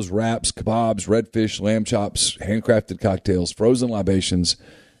 Gyros, wraps, kebabs, redfish, lamb chops, handcrafted cocktails, frozen libations,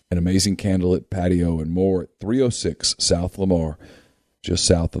 an amazing candlelit patio, and more at 306 South Lamar, just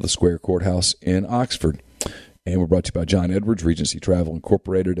south of the Square Courthouse in Oxford. And we're brought to you by John Edwards, Regency Travel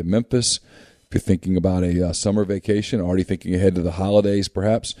Incorporated in Memphis. If you're thinking about a summer vacation, already thinking ahead to the holidays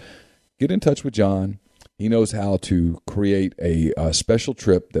perhaps, get in touch with John. He knows how to create a special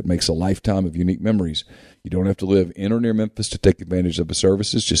trip that makes a lifetime of unique memories. You don't have to live in or near Memphis to take advantage of the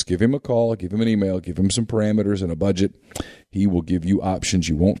services. Just give him a call, give him an email, give him some parameters and a budget. He will give you options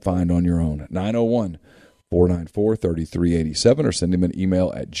you won't find on your own. 901-494-3387 or send him an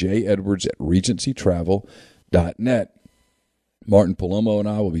email at jedwards@regencytravel.net. Martin Palomo and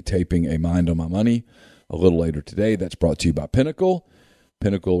I will be taping a Mind on My Money a little later today. That's brought to you by Pinnacle.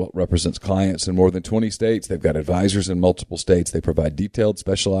 Pinnacle represents clients in more than 20 states. They've got advisors in multiple states. They provide detailed,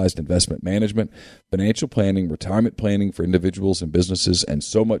 specialized investment management, financial planning, retirement planning for individuals and businesses, and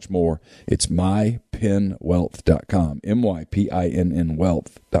so much more. It's mypinwealth.com, MYPINN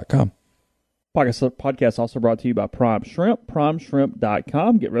wealth.com. Podcast also brought to you by Prime Shrimp,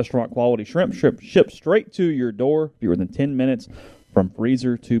 primeshrimp.com. Get restaurant-quality shrimp shipped straight to your door. Fewer than 10 minutes from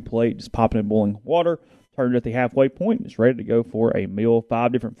freezer to plate. Just pop it in boiling water. turned at the halfway point. It's ready to go for a meal,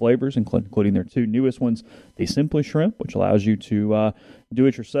 5 different flavors, including their 2 newest ones, the Simply Shrimp, which allows you to do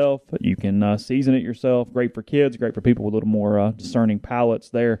it yourself. You can season it yourself. Great for kids, great for people with a little more discerning palates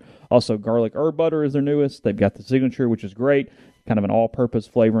there. Also, garlic herb butter is their newest. They've got the Signature, which is great, kind of an all-purpose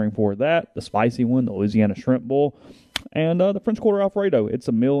flavoring for that. The spicy one, the Louisiana Shrimp Bowl. And the French Quarter Alfredo. It's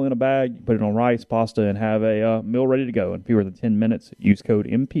a meal in a bag. You put it on rice, pasta, and have a meal ready to go in fewer than 10 minutes. Use code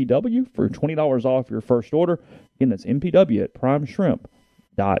MPW for $20 off your first order. Again, that's MPW at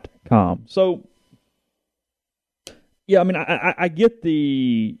primeshrimp.com. So, yeah, I mean, I get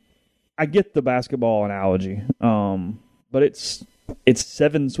the basketball analogy, but it's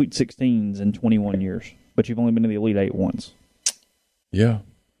 7 Sweet 16s in 21 years, but you've only been in the Elite Eight once. Yeah.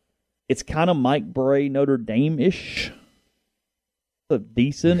 It's kind of Mike Bray, Notre Dame-ish. A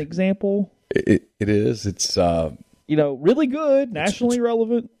decent example. It is. It's really good, nationally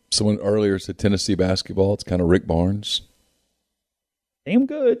relevant. Someone earlier said Tennessee basketball. It's kind of Rick Barnes. Damn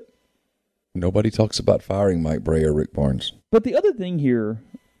good. Nobody talks about firing Mike Bray or Rick Barnes. But the other thing here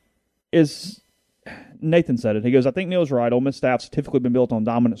is, Nathan said it. He goes, I think Neal's right. Ole Miss staff's typically been built on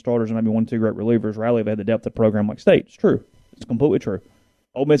dominant starters and maybe 1-2 great relievers. Rarely have had the depth of program like State. It's true. It's completely true.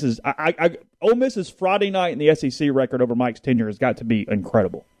 Ole Miss's Friday night in the SEC record over Mike's tenure has got to be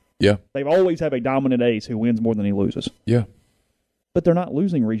incredible. Yeah. They've always have a dominant ace who wins more than he loses. Yeah. But they're not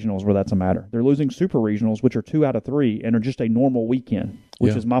losing regionals where that's a matter. They're losing super regionals, which are 2 out of 3 and are just a normal weekend,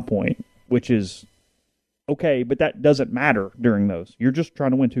 which is my point, which is okay, but that doesn't matter during those. You're just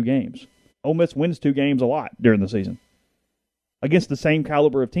trying to win 2 games. Ole Miss wins 2 games a lot during the season against the same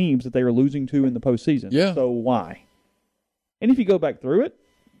caliber of teams that they are losing to in the postseason. Yeah. So why? And if you go back through it,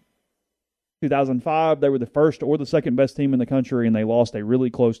 2005, they were the first or the second best team in the country, and they lost a really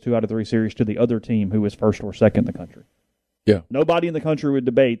close 2 out of 3 series to the other team who was first or second in the country. Yeah. Nobody in the country would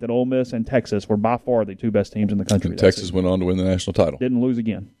debate that Ole Miss and Texas were by far the 2 best teams in the country. And Texas went on to win the national title. Didn't lose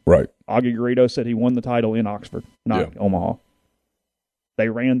again. Right. Augie Garrido said he won the title in Oxford, not Omaha. They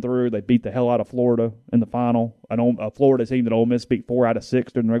ran through. They beat the hell out of Florida in the final. A Florida team that Ole Miss beat 4 out of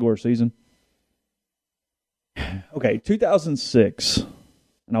 6 during the regular season. Okay, 2006,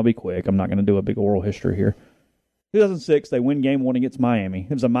 and I'll be quick. I'm not going to do a big oral history here. 2006, they win Game 1 against Miami.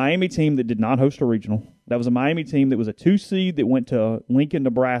 It was a Miami team that did not host a regional. That was a Miami team that was a 2 seed that went to Lincoln,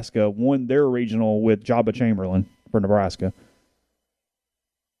 Nebraska, won their regional with Jabba Chamberlain for Nebraska.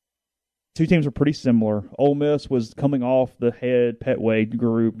 2 teams were pretty similar. Ole Miss was coming off the head Petway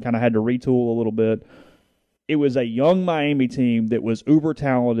group, kind of had to retool a little bit. It was a young Miami team that was uber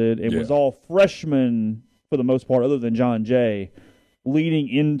talented. It was all freshmen for the most part, other than John Jay, leading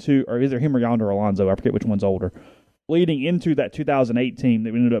into, or either him or Yonder Alonzo, I forget which one's older, leading into that 2008 team that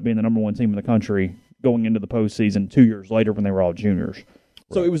ended up being the number 1 team in the country going into the postseason 2 years later when they were all juniors. Right.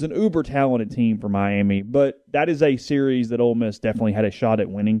 So it was an uber talented team for Miami, but that is a series that Ole Miss definitely had a shot at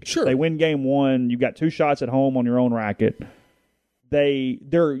winning. Sure. They win Game 1, you got 2 shots at home on your own racket.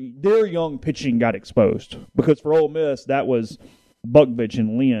 Their young pitching got exposed because for Ole Miss, that was Buckvich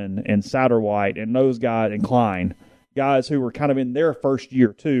and Lynn and Satterwhite and those guys and Klein, guys who were kind of in their first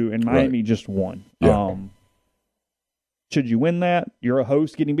year too, and Miami just won. Yeah. Should you win that? You're a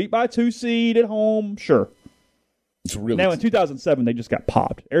host getting beat by a 2 seed at home? Sure. It's really now, in 2007, they just got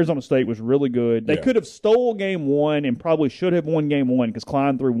popped. Arizona State was really good. They could have stole Game 1 and probably should have won Game 1 because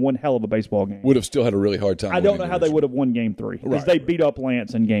Klein threw one hell of a baseball game. Would have still had a really hard time. I don't know how they would have won Game 3 because they beat up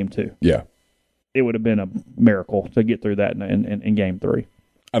Lance in Game 2. Yeah. It would have been a miracle to get through that in Game 3.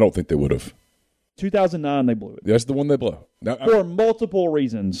 I don't think they would have. 2009, they blew it. That's the one they blew. Now, for multiple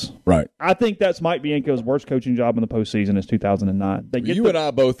reasons. Right. I think that's Mike Bianco's worst coaching job in the postseason is 2009. You and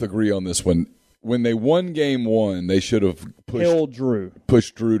I both agree on this one. When they won Game 1, they should have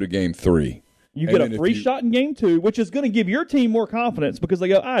pushed Drew to Game 3. You get a free shot in Game 2, which is going to give your team more confidence because they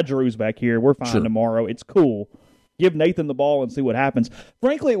go, Drew's back here. We're fine tomorrow. It's cool. Give Nathan the ball and see what happens.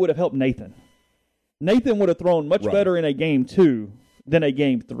 Frankly, it would have helped Nathan. Nathan would have thrown much better in a Game 2 than a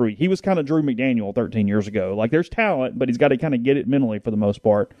Game 3. He was kind of Drew McDaniel 13 years ago. Like, there's talent, but he's got to kind of get it mentally for the most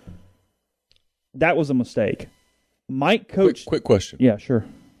part. That was a mistake. Mike coached... Quick question. Yeah, sure.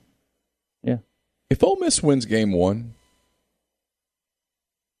 Yeah. If Ole Miss wins Game 1,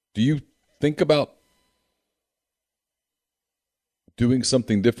 do you think about doing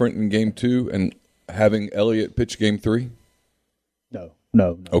something different in Game 2 and having Elliott pitch Game 3? No.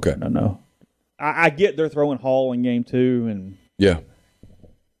 Okay. No. I get they're throwing Hall in Game 2, and let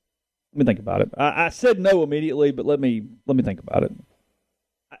me think about it. I said no immediately, but let me think about it.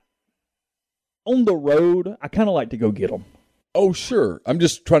 On the road, I kind of like to go get them. Oh, sure. I'm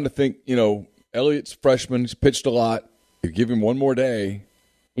just trying to think. Elliott's freshman. He's pitched a lot. You give him one more day.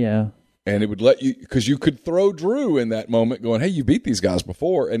 Yeah. And it would let you, because you could throw Drew in that moment going, hey, you beat these guys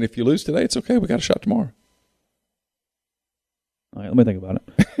before, and if you lose today, it's okay. We got a shot tomorrow. All right, let me think about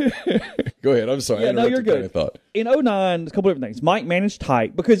it. Go ahead. I'm sorry. Yeah, no, you're good. Thought. In 2009, a couple of different things. Mike managed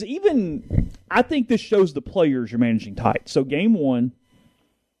tight because I think this shows the players you're managing tight. So game one,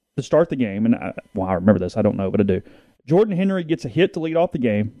 to start the game, and I remember this. I don't know, but I do. Jordan Henry gets a hit to lead off the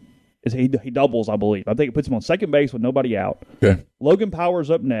game. He doubles, I believe. I think it puts him on second base with nobody out. Okay. Logan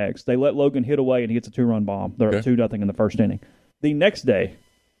Powers up next. They let Logan hit away, and he hits a 2-run bomb. They're up 2-0 in the first inning. The next day,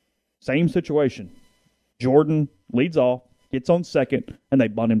 same situation. Jordan leads off, gets on second, and they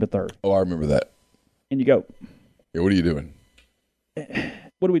bunt him to third. Oh, I remember that. And you go, yeah, what are you doing?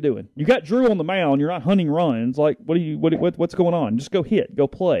 What are we doing? You got Drew on the mound. You're not hunting runs. Like, what's going on? Just go hit. Go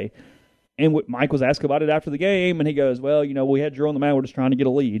play. And Mike was asked about it after the game, and he goes, well, we had Drew on the mound. We're just trying to get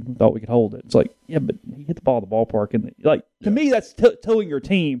a lead. We thought we could hold it. It's like, yeah, but he hit the ball at the ballpark. And to me, that's telling your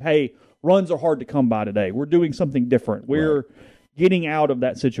team, hey, runs are hard to come by today. We're doing something different. We're getting out of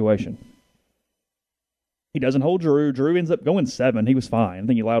that situation. He doesn't hold Drew. Drew ends up going 7. He was fine. I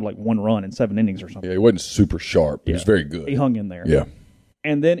think he allowed like 1 run in 7 innings or something. Yeah, he wasn't super sharp. He was very good. He hung in there. Yeah.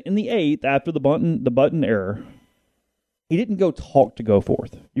 And then in the 8th, after the button error, he didn't go talk to go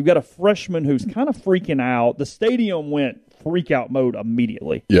forth. You've got a freshman who's kind of freaking out. The stadium went freak out mode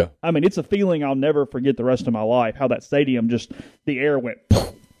immediately. Yeah. I mean, it's a feeling I'll never forget the rest of my life, how that stadium the air went.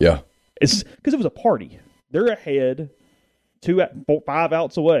 Yeah. It's because it was a party. They're ahead, 5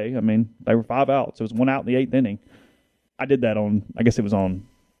 outs away. I mean, they were 5 outs. It was 1 out in the 8th inning. I did that I guess it was on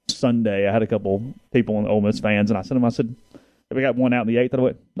Sunday. I had a couple people in the Ole Miss fans, and I said, we got 1 out in the 8th. I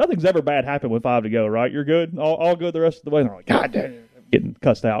went, nothing's ever bad happened with 5 to go, right? You're good? All good the rest of the way? And they're like, God damn, I'm getting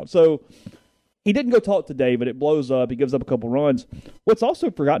cussed out. So he didn't go talk to David. It blows up. He gives up a couple runs. What's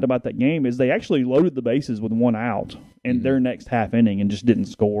also forgotten about that game is they actually loaded the bases with 1 out in their next half inning and just didn't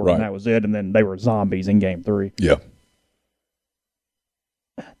score, and that was it. And then they were zombies in game 3. Yeah.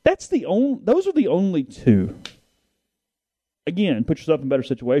 Those are the only 2. Again, put yourself in better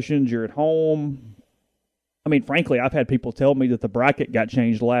situations. You're at home. I mean, frankly, I've had people tell me that the bracket got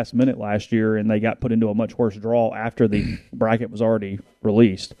changed last minute last year and they got put into a much worse draw after the bracket was already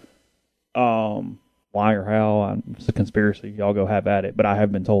released. Why or how? It's a conspiracy. Y'all go have at it. But I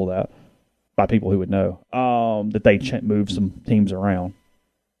have been told that by people who would know that they moved some teams around.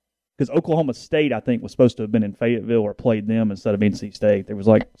 Because Oklahoma State, I think, was supposed to have been in Fayetteville or played them instead of NC State. There was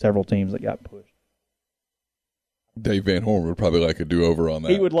like several teams that got pushed. Dave Van Horn would probably like a do-over on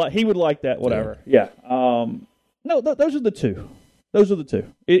that. He would like that, whatever. Yeah. No, those are the 2. Those are the 2.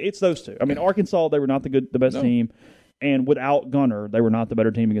 It's those 2. I mean, Arkansas, they were not the best team, and without Gunner, they were not the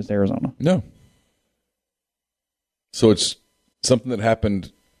better team against Arizona. No. So it's something that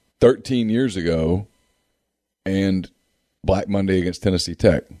happened 13 years ago, and Black Monday against Tennessee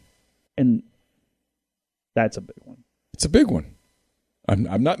Tech. And that's a big one. It's a big one.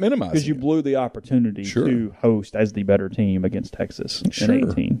 I'm not minimizing because you blew the opportunity to host as the better team against Texas in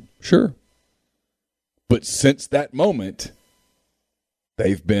 18. Sure. But since that moment,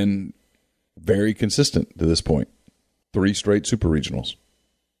 they've been very consistent to this point. 3 straight super regionals.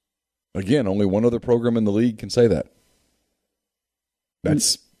 Again, only one other program in the league can say that.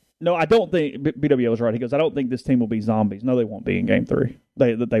 No, I don't think BWO was right. He goes, I don't think this team will be zombies. No, they won't be in game 3.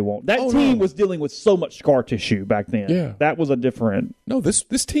 They won't. That team was dealing with so much scar tissue back then. Yeah. That was a different. No, this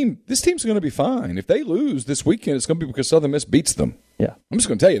team's going to be fine. If they lose this weekend, it's going to be because Southern Miss beats them. Yeah. I'm just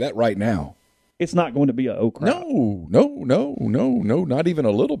going to tell you that right now. It's not going to be a crowd. No, not even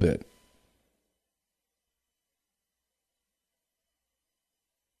a little bit.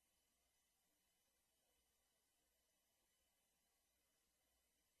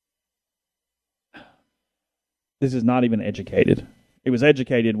 This is not even educated. It was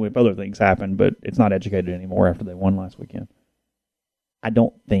educated when other things happened, but it's not educated anymore after they won last weekend. I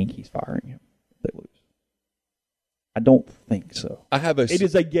don't think he's firing him if they lose. I don't think so. It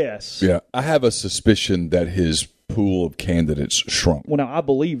is a guess. Yeah, I have a suspicion that his pool of candidates shrunk. Well, now, I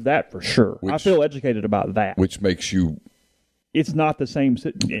believe that for sure. I feel educated about that. Which makes you... It's not the same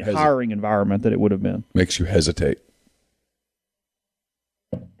hiring environment that it would have been. Makes you hesitate.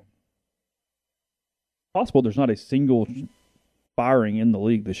 Possible there's not a single firing in the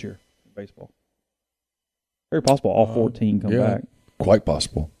league this year in baseball. Very possible all 14 come back. Quite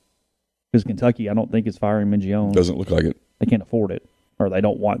possible. Because Kentucky, I don't think is firing Mingione. Doesn't look like it. They can't afford it, or they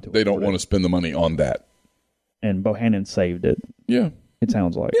don't want to. They don't want to spend the money on that. And Bohannon saved it. Yeah. It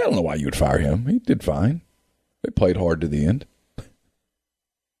sounds like. Yeah, I don't know why you would fire him. He did fine. They played hard to the end.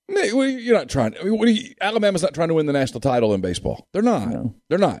 You're not trying. Alabama's not trying to win the national title in baseball. They're not. No.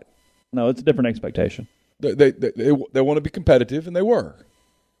 They're not. No, it's a different expectation. They want to be competitive, and they were.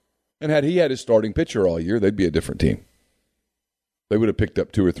 And had he had his starting pitcher all year, they'd be a different team. They would have picked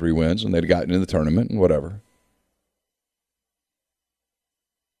up 2 or 3 wins, and they'd gotten in the tournament and whatever.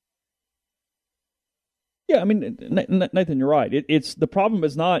 Yeah, I mean, Nathan, you're right. It's the problem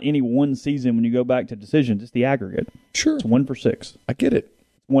is not any one season when you go back to decisions. It's the aggregate. Sure. It's 1 for 6. I get it.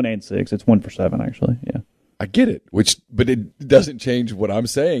 1 and 6. It's 1 for 7, actually. Yeah. I get it. But it doesn't change what I'm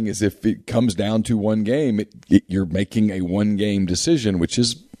saying is if it comes down to one game, you're making a one-game decision, which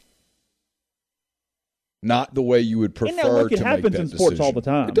is not the way you would prefer to make that decision. It happens in sports all the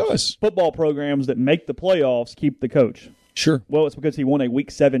time. It does. Football programs that make the playoffs keep the coach. Sure. Well, it's because he won a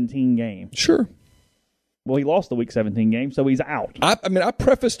Week 17 game. Sure. Well, he lost the Week 17 game, so he's out. I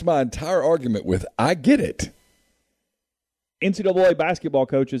prefaced my entire argument with, I get it. NCAA basketball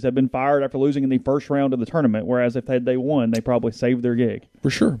coaches have been fired after losing in the first round of the tournament, whereas if they won, they probably saved their gig.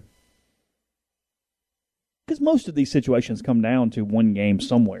 For sure. Because most of these situations come down to one game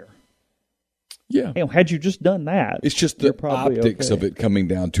somewhere. Yeah. Had you just done that, it's just the optics of it coming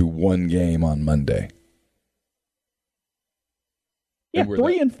down to one game on Monday. Yeah,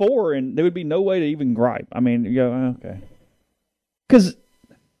 3 and 4, and there would be no way to even gripe. I mean, you go, okay. Because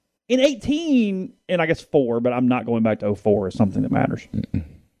in 18, and I guess 4, but I'm not going back to 04 is something that matters. Mm-mm.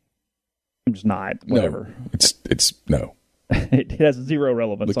 I'm just not. Whatever. No, it's no. It has zero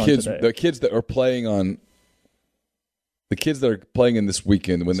relevance on today. The kids that are playing on. The kids that are playing in this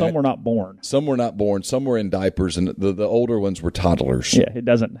weekend, some were not born. Some were not born. Some were in diapers, and the older ones were toddlers. Yeah, it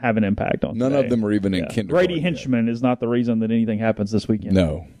doesn't have an impact on None today. of them are even in kindergarten. Grady Henchman is not the reason that anything happens this weekend.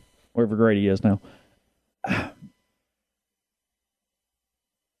 No. Wherever Grady is now. And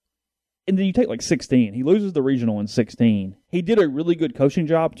then you take 16. He loses the regional in 16. He did a really good coaching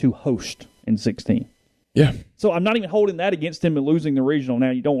job to host in 16. Yeah. So I'm not even holding that against him in losing the regional.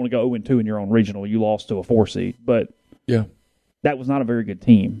 Now, you don't want to go 0-2 in your own regional. You lost to a 4 seed, but yeah, that was not a very good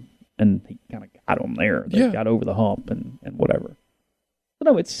team, and he kind of got them there. They got over the hump and whatever. But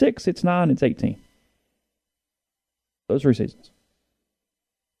no, it's 6, it's 9, it's 18. Those 3 seasons.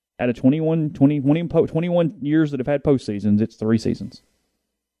 Out of 21 years that have had postseasons, it's 3 seasons.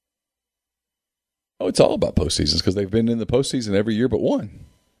 Oh, it's all about postseasons because they've been in the postseason every year but one.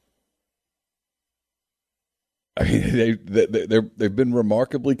 I mean, they've been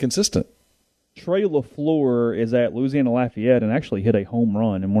remarkably consistent. Trey LaFleur is at Louisiana Lafayette and actually hit a home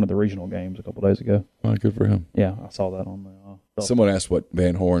run in one of the regional games a couple days ago. Oh, good for him. Yeah, I saw that on the... Someone asked what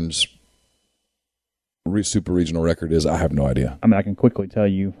Van Horn's super regional record is. I have no idea. I mean, I can quickly tell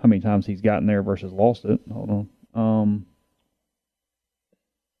you how many times he's gotten there versus lost it. Hold on.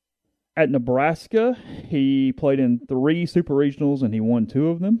 At Nebraska, he played in 3 super regionals and he won 2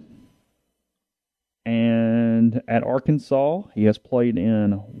 of them. And at Arkansas, he has played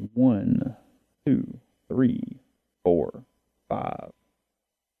in 1, 2, 3, 4, 5,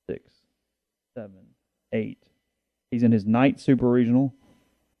 6, 7, 8. He's in his 9th super regional,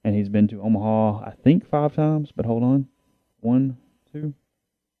 and he's been to Omaha, I think, 5 times. But hold on, 1, 2,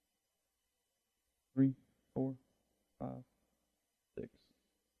 3, 4, 5, 6.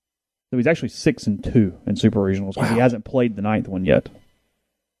 So he's actually 6-2 in super regionals because he hasn't played the 9th one yet.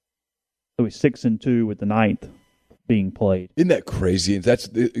 So he's 6-2 with the 9th being played. Isn't that crazy?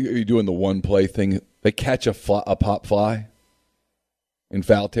 You're doing the one play thing. They catch a pop fly in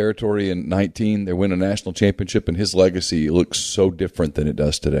foul territory in 19. They win a national championship, and his legacy looks so different than it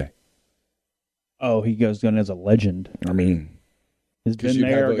does today. Oh, he goes down as a legend. I mean, he's been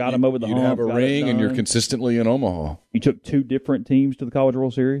there, got him over the hump. You'd have a ring, and you're consistently in Omaha. You took 2 different teams to the College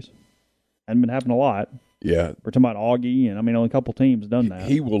World Series. Hadn't been happening a lot. Yeah. We're talking about Augie, and only a couple teams done that.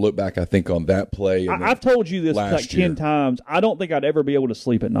 He will look back, I think, on that play. I've told you this like 10 times. I don't think I'd ever be able to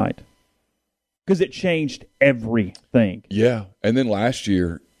sleep at night because it changed everything. Yeah. And then last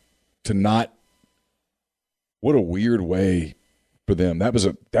year, what a weird way for them. That was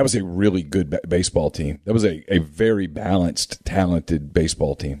a really good baseball team. That was a very balanced, talented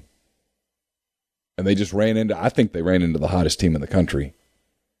baseball team. And they just ran into the hottest team in the country.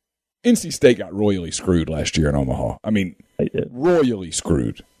 NC State got royally screwed last year in Omaha. I mean, royally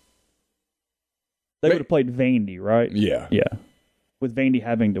screwed. They would have played Vandy, right? Yeah. Yeah. With Vandy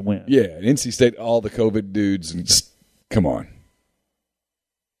having to win. Yeah, and NC State, all the COVID dudes, and just, come on.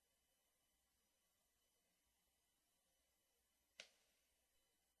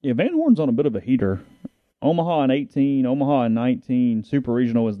 Yeah, Van Horn's on a bit of a heater. Omaha in 18, Omaha in 19. Super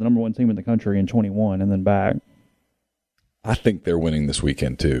Regional is the number 1 team in the country in 21, and then back. I think they're winning this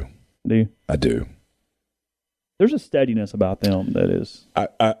weekend, too. Do you? I do. There's a steadiness about them that is.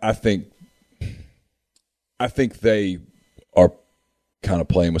 I think they are kind of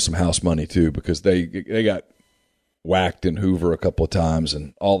playing with some house money too because they got whacked in Hoover a couple of times,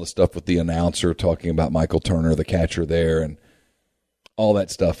 and all the stuff with the announcer talking about Michael Turner, the catcher there, and all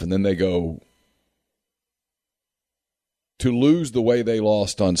that stuff. And then they go to lose the way they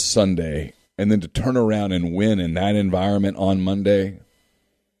lost on Sunday and then to turn around and win in that environment on Monday.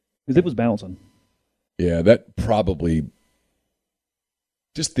 Because it was bouncing. Yeah, that probably,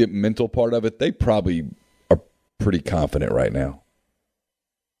 just the mental part of it, they probably are pretty confident right now.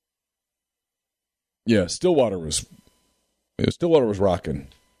 Yeah, Stillwater was rocking.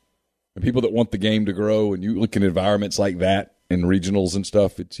 And people that want the game to grow, and you look at environments like that in regionals and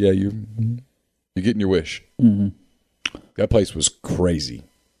stuff, it's you're getting your wish. Mm-hmm. That place was crazy,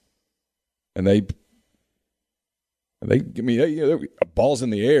 and they balls in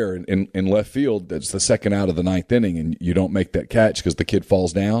the air in left field. That's the second out of the ninth inning, and you don't make that catch because the kid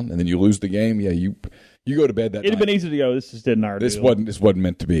falls down, and then you lose the game. Yeah, you go to bed that. It'd have been easy to go. This just didn't our This deal. wasn't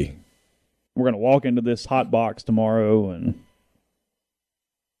meant to be. We're going to walk into this hot box tomorrow, and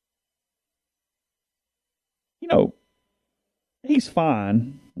he's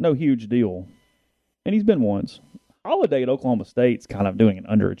fine. No huge deal. And he's been once. Holiday at Oklahoma State's kind of doing an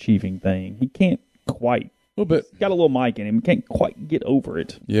underachieving thing. He can't quite. A little bit. He's got a little mic in him. He can't quite get over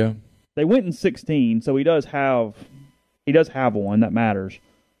it. Yeah. They went in 16, so he does have one that matters.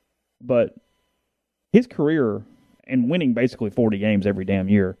 But his career and winning basically 40 games every damn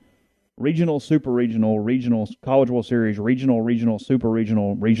year. Regional, super regional, College World Series, regional, super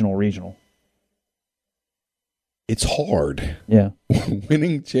regional. It's hard. Yeah.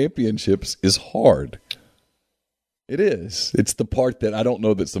 Winning championships is hard. It is. It's the part that I don't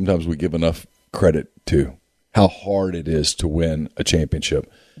know that sometimes we give enough credit to. How hard it is to win a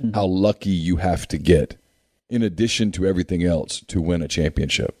championship. Mm-hmm. How lucky you have to get, in addition to everything else, to win a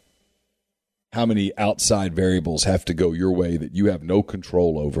championship. How many outside variables have to go your way that you have no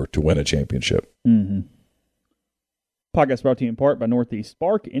control over to win a championship. Mm-hmm. Podcast brought to you in part by Northeast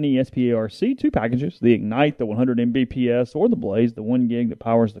Spark, NESPARC, 2 packages, the Ignite, the 100 Mbps, or the Blaze, the 1 gig that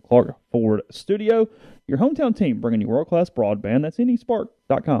powers the Clark Ford studio. Your hometown team bringing you world-class broadband. That's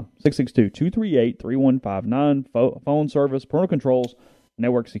nespark.com. 662-238-3159. Phone service, parental controls,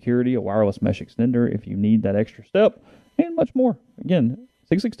 network security, a wireless mesh extender if you need that extra step, and much more. Again,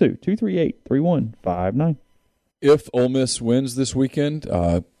 662-238-3159. If Ole Miss wins this weekend,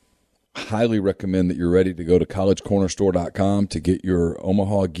 highly recommend that you're ready to go to collegecornerstore.com to get your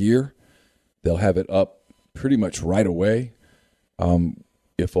Omaha gear. They'll have it up pretty much right away.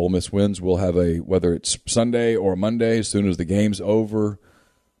 If Ole Miss wins, we'll have whether it's Sunday or Monday, as soon as the game's over,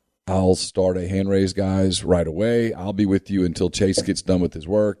 I'll start a hand raise, guys, right away. I'll be with you until Chase gets done with his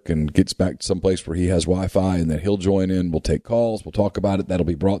work and gets back to someplace where he has Wi-Fi, and then he'll join in. We'll take calls. We'll talk about it. That'll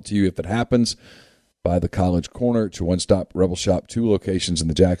be brought to you, if it happens, by the College Corner. It's your one-stop Rebel Shop, 2 locations in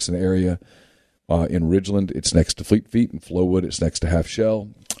the Jackson area. In Ridgeland, it's next to Fleet Feet. In Flowood, it's next to Half Shell.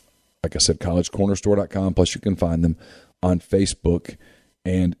 Like I said, collegecornerstore.com. Plus, you can find them on Facebook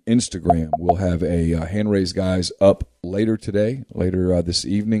and Instagram. We'll have a hand raise, guys, up later this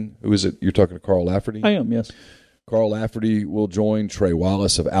evening. Who is it? You're talking to Carl Lafferty? I am, yes. Carl Lafferty will join. Trey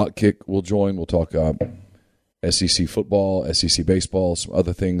Wallace of Outkick will join. We'll talk SEC football, SEC baseball, some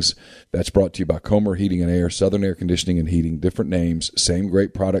other things. That's brought to you by Comer Heating and Air, Southern Air Conditioning and Heating, different names, same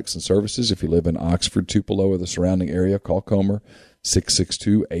great products and services. If you live in Oxford, Tupelo, or the surrounding area, call Comer,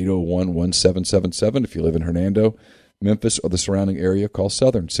 662-801-1777. If you live in Hernando, Memphis, or the surrounding area, call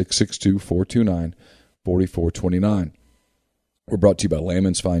Southern, 662-429-4429. We're brought to you by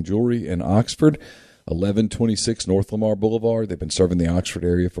Lammons Fine Jewelry in Oxford, 1126 North Lamar Boulevard. They've been serving the Oxford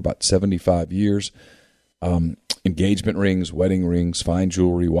area for about 75 years. Engagement rings, wedding rings, fine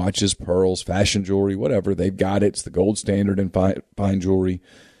jewelry, watches, pearls, fashion jewelry, whatever. They've got it. It's the gold standard in fine jewelry.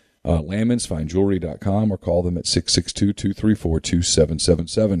 LammonsFineJewelry.com, or call them at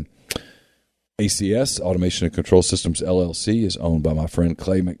 662-234-2777. ACS, Automation and Control Systems, LLC, is owned by my friend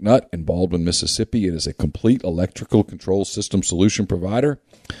Clay McNutt in Baldwin, Mississippi. It is a complete electrical control system solution provider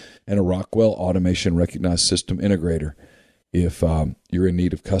and a Rockwell Automation Recognized System Integrator. If you're in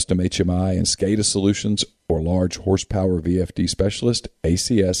need of custom HMI and SCADA solutions or large horsepower VFD specialist,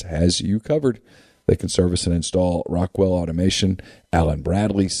 ACS has you covered. They can service and install Rockwell Automation, Allen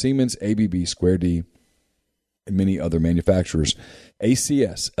Bradley, Siemens, ABB, Square D, and many other manufacturers.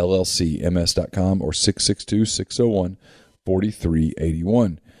 ACS, LLC, MS.com, or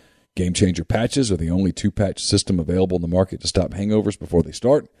 662-601-4381. Game Changer patches are the only 2-patch system available in the market to stop hangovers before they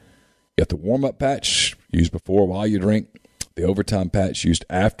start. You got the warm-up patch, used before while you drink. The overtime patch, used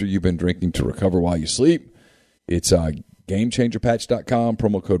after you've been drinking to recover while you sleep. It's GameChangerPatch.com,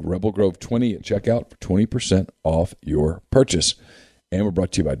 promo code RebelGrove20 at checkout for 20% off your purchase. And we're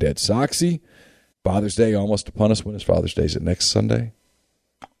brought to you by Dead Soxy. Father's Day almost upon us. When is Father's Day? Is it next Sunday?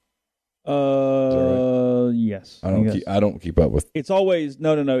 Yes. I don't keep up with. It's always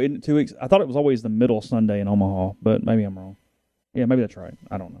no. In 2 weeks, I thought it was always the middle Sunday in Omaha, but maybe I'm wrong. Yeah, maybe that's right.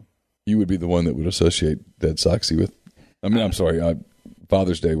 I don't know. You would be the one that would associate Dead Soxy with. I'm sorry,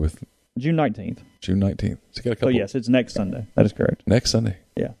 Father's Day with June 19th. June 19th. So got a couple. Oh yes, it's next Sunday. That is correct. Next Sunday.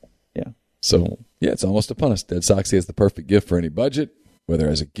 Yeah. So yeah, it's almost upon us. Dead Soxy has the perfect gift for any budget. Whether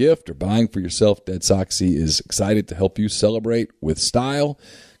as a gift or buying for yourself, Dead Soxy is excited to help you celebrate with style.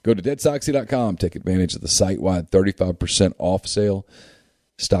 Go to deadsoxy.com. Take advantage of the site-wide 35% off sale.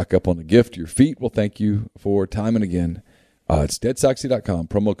 Stock up on the gift your feet will thank you for time and again. It's deadsoxy.com.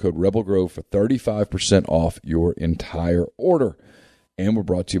 Promo code RebelGrove for 35% off your entire order. And we're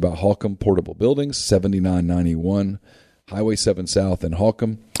brought to you by Holcomb Portable Buildings, 7991 Highway 7 South in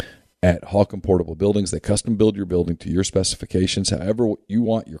Holcomb. At Holcomb Portable Buildings, they custom build your building to your specifications. However you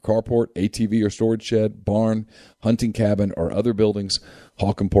want your carport, ATV or storage shed, barn, hunting cabin, or other buildings,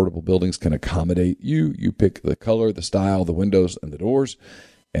 Holcomb Portable Buildings can accommodate you. You pick the color, the style, the windows, and the doors,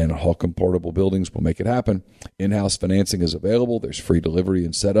 and Holcomb Portable Buildings will make it happen. In-house financing is available. There's free delivery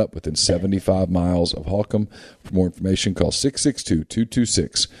and setup within 75 miles of Holcomb. For more information, call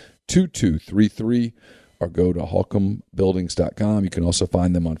 662-226-2233. or go to holcombbuildings.com. You can also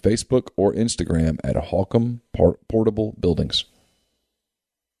find them on Facebook or Instagram at Holcomb Portable Buildings.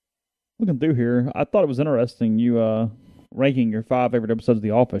 Looking through here, I thought it was interesting you ranking your 5 favorite episodes of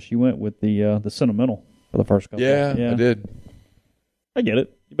The Office. You went with the sentimental for the first couple. Yeah, I did. I get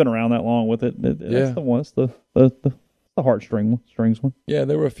it. You've been around that long with it. That's the one. It's the heartstrings one. Yeah,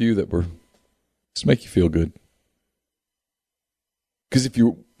 there were a few that were just make you feel good. Because if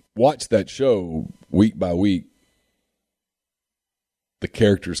you watch that show week by week, the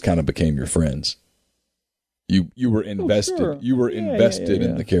characters kind of became your friends. You were invested. Sure. You were invested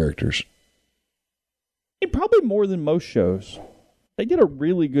in the characters. And probably more than most shows. They did a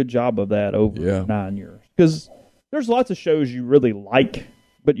really good job of that over 9 years. Because there's lots of shows you really like,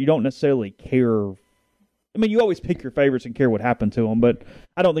 but you don't necessarily care. I mean, you always pick your favorites and care what happened to them, but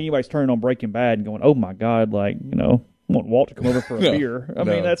I don't think anybody's turning on Breaking Bad and going, oh my God, I want Walt to come over for a beer. I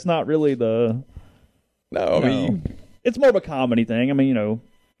mean, that's not really the... No, I mean... It's more of a comedy thing. I mean,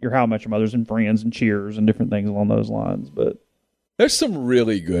 your How I Met Your Mother's and Friends and Cheers and different things along those lines, but... There's some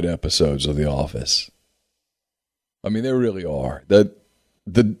really good episodes of The Office. I mean, there really are. The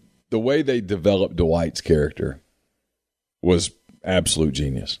way they developed Dwight's character was absolute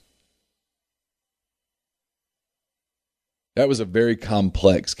genius. That was a very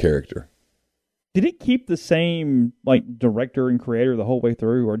complex character. Did it keep the same director and creator the whole way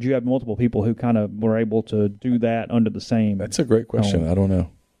through, or did you have multiple people who kind of were able to do that under the same? That's a great question. I don't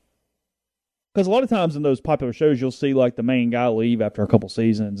know. Because a lot of times in those popular shows, you'll see the main guy leave after a couple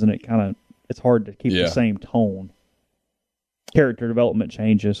seasons, and it's hard to keep the same tone. Character development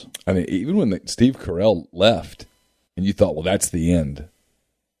changes. I mean, even when Steve Carell left, and you thought, well, that's the end,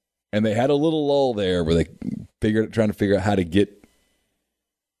 and they had a little lull there where they trying to figure out how to get.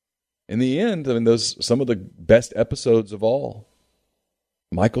 In the end, I mean, those some of the best episodes of all.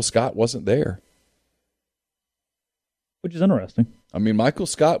 Michael Scott wasn't there, which is interesting. I mean, Michael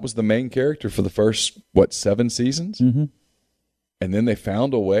Scott was the main character for the first 7 seasons, and then they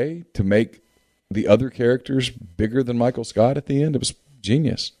found a way to make the other characters bigger than Michael Scott at the end. It was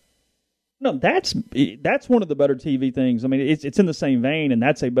genius. No, that's one of the better TV things. I mean, it's in the same vein, and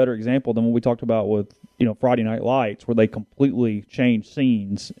that's a better example than what we talked about with Friday Night Lights, where they completely changed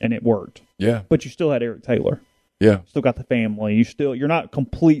scenes and it worked. Yeah, but you still had Eric Taylor. Yeah, still got the family. You're not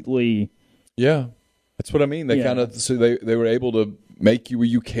completely. Yeah, that's what I mean. They they were able to make you where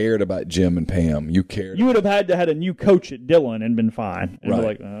you cared about Jim and Pam. You cared. You would have had to had a new coach at Dillon and been fine. And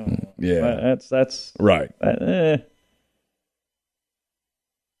right. Be that's right.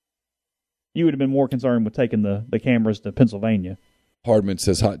 You would have been more concerned with taking the cameras to Pennsylvania. Hardman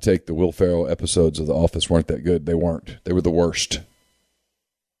says, hot take, the Will Ferrell episodes of The Office weren't that good. They weren't. They were the worst.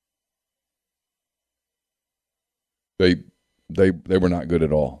 They were not good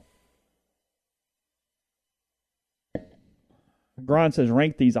at all. Grind says,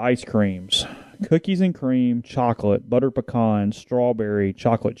 rank these ice creams. Cookies and cream, chocolate, butter pecan, strawberry,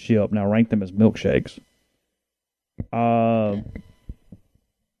 chocolate chip. Now rank them as milkshakes.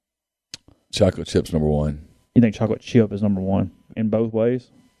 Chocolate chip's number 1. You think chocolate chip is number 1 in both ways?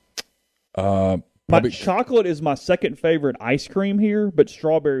 Chocolate is my second favorite ice cream here, but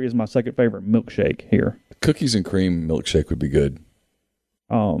strawberry is my second favorite milkshake here. Cookies and cream milkshake would be good.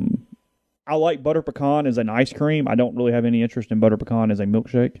 I like butter pecan as an ice cream. I don't really have any interest in butter pecan as a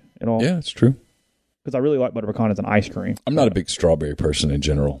milkshake at all. Yeah, it's true. Because I really like butter pecan as an ice cream. I'm not a big strawberry person in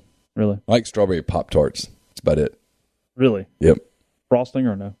general. Really? I like strawberry Pop-Tarts. That's about it. Really? Yep. Frosting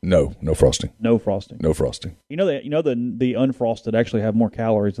or no? No frosting. No frosting. No frosting. You know the unfrosted actually have more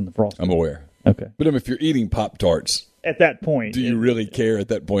calories than the frosted. I'm aware. Okay. But if you're eating Pop-Tarts, at that point, do you really care at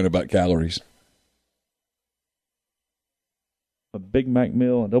that point about calories? A Big Mac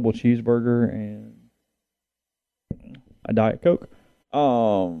meal, a double cheeseburger, and a Diet Coke.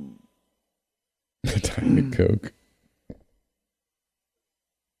 Diet Coke.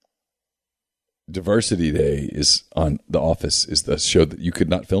 Diversity Day is on The Office, is the show that you could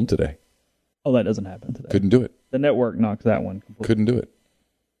not film today. Oh, that doesn't happen today. Couldn't do it. The network knocks that one completely. Couldn't do it.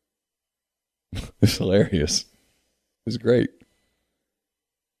 It's hilarious. It's great.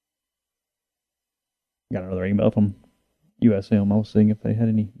 Got another email from USM. I was seeing if they had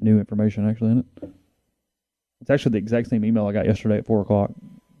any new information actually in it. It's actually the exact same email I got yesterday at 4 o'clock.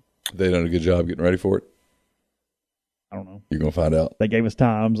 They done a good job getting ready for it. I don't know. You're going to find out. They gave us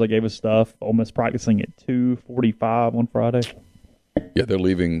times. They gave us stuff. Ole Miss practicing at 2:45 on Friday. Yeah, they're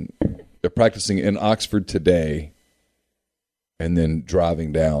leaving. They're practicing in Oxford today and then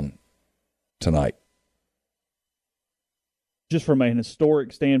driving down tonight. Just from an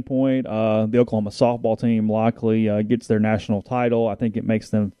historic standpoint, the Oklahoma softball team likely gets their national title. I think it makes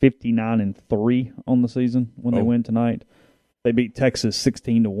them 59-3 on the season when they win tonight. They beat Texas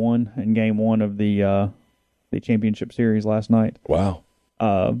 16-1 in Game 1 of the championship series last night. Wow.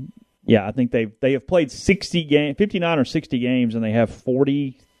 Yeah, I think they have played 59 or 60 games, and they have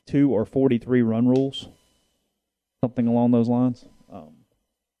 42 or 43 run rules, something along those lines.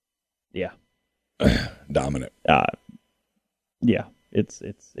 Yeah. Dominant. Yeah, it's,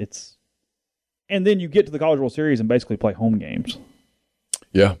 and then you get to the College World Series and basically play home games.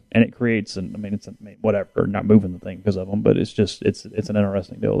 Yeah, and it creates, whatever, not moving the thing because of them, but it's just it's an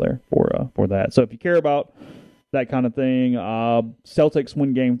interesting deal there for that. So if you care about that kind of thing, Celtics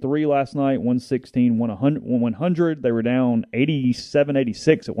won Game 3 last night, 116-100. They were down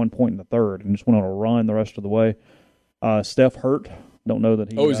 87-86 at one point in the third, and just went on a run the rest of the way. Steph hurt. Don't know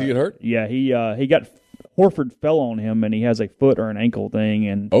that he. Is he get hurt? Yeah, he got. Horford fell on him, and he has a foot or an ankle thing,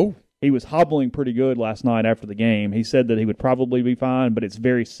 and he was hobbling pretty good last night after the game. He said that he would probably be fine, but it's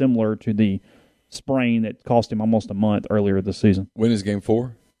very similar to the sprain that cost him almost a month earlier this season. When is Game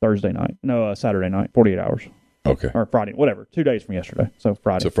 4? Thursday night. No, Saturday night, 48 hours. Okay. Or Friday, whatever, 2 days from yesterday, so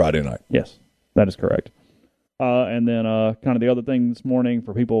Friday. So Friday night. Yes, that is correct. And then kind of the other thing this morning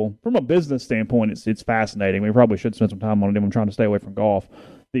for people, from a business standpoint, it's fascinating. We probably should spend some time on it. I'm trying to stay away from golf.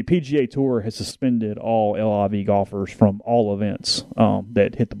 The PGA Tour has suspended all LIV golfers from all events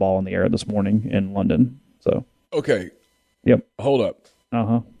that hit the ball in the air this morning in London. So okay, yep. Hold up.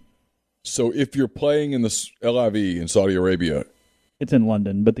 So if you're playing in the LIV in Saudi Arabia, it's in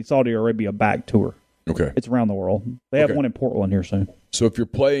London, but the Saudi Arabia back tour. Okay, it's around the world. They have one in Portland here soon. So if you're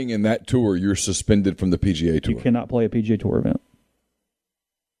playing in that tour, you're suspended from the PGA Tour. You cannot play a PGA Tour event,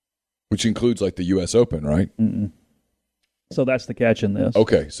 which includes like the U.S. Open, right? Mm-mm. So that's the catch in this.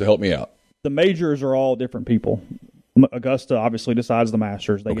 Okay, so help me out. The majors are all different people. Augusta obviously decides the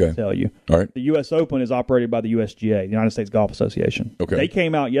Masters. They get to tell you. All right. The U.S. Open is operated by the USGA, the United States Golf Association. Okay. They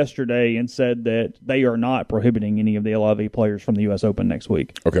came out yesterday and said that they are not prohibiting any of the LIV players from the U.S. Open next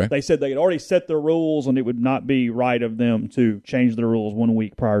week. Okay. They said they had already set their rules, and it would not be right of them to change the rules 1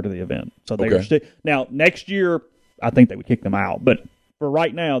 week prior to the event. So they are now, next year, I think they would kick them out. But for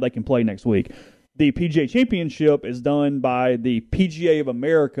right now, they can play next week. The PGA Championship is done by the PGA of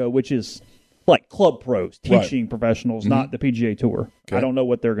America, which is like club pros, teaching professionals, not the PGA Tour. Okay. I don't know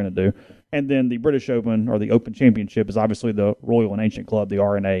what they're going to do. And then the British Open, or the Open Championship, is obviously the Royal and Ancient Club, the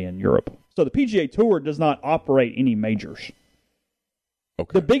RNA in Europe. So the PGA Tour does not operate any majors.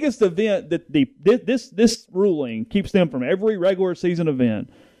 Okay. The biggest event that this ruling keeps them from every regular season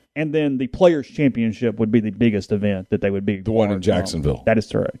event. And then the Players' Championship would be the biggest event that they would be. The one in Jacksonville. That is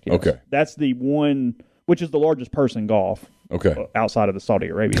correct. Yes. Okay. That's the one, which is the largest purse in golf. Okay. Outside of the Saudi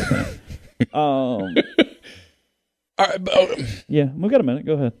Arabia thing. All right, yeah, we've got a minute.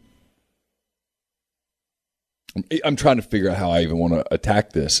 Go ahead. I'm trying to figure out how I even want to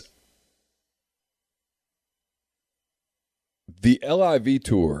attack this. The LIV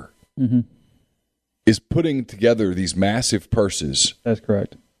Tour is putting together these massive purses. That's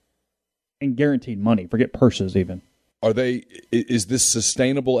correct. And guaranteed money. Forget purses even. Are they? Is this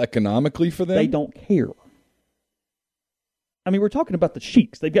sustainable economically for them? They don't care. I mean, we're talking about the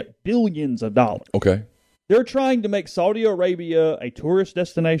sheiks. They've got billions of dollars. Okay. They're trying to make Saudi Arabia a tourist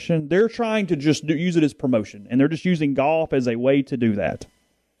destination. They're trying to just use it as promotion, and they're just using golf as a way to do that.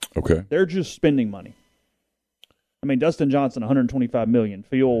 Okay. They're just spending money. I mean, Dustin Johnson, $125 million.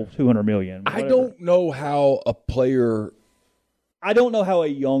 Phil, $200 million. Whatever. I don't know how a player I don't know how a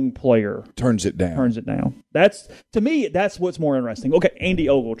young player turns it down. To me, that's what's more interesting. Okay, Andy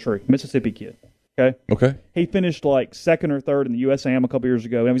Ogletree, Mississippi kid. Okay. He finished like second or third in the USAM a couple years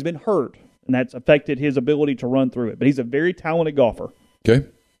ago, and he's been hurt, and that's affected his ability to run through it. But he's a very talented golfer. Okay.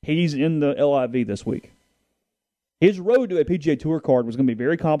 He's in the LIV this week. His road to a PGA Tour card was going to be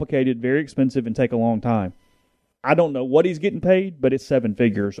very complicated, very expensive, and take a long time. I don't know what he's getting paid, but it's 7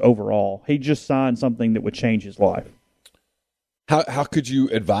 figures overall. He just signed something that would change his life. How could you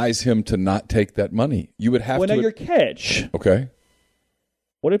advise him to not take that money? You would have to. Well, now your catch. Okay.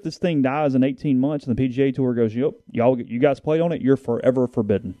 What if this thing dies in 18 months and the PGA Tour goes, yep, you guys played on it, you're forever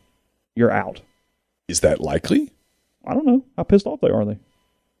forbidden. You're out. Is that likely? I don't know. How pissed off are they?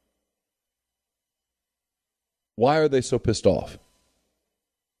 Why are they so pissed off?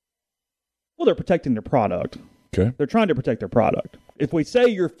 Well, they're protecting their product. Okay. They're trying to protect their product. If we say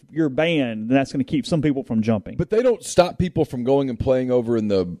you're banned, then that's going to keep some people from jumping. But they don't stop people from going and playing over in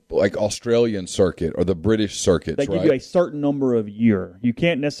the Australian circuit or the British circuits, They give you a certain number of year. You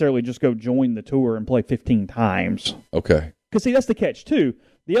can't necessarily just go join the tour and play 15 times. Okay. Because, see, that's the catch, too.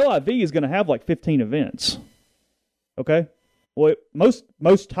 The LIV is going to have like 15 events. Okay? Well,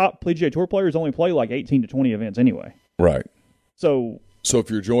 most top PGA Tour players only play like 18 to 20 events anyway. Right. So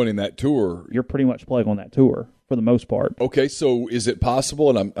if you're joining that tour, you're pretty much playing on that tour for the most part. Okay, so is it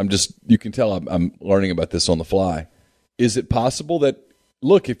possible, and I'm just, you can tell I'm learning about this on the fly, is it possible that,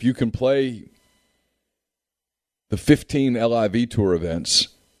 look, if you can play the 15 LIV Tour events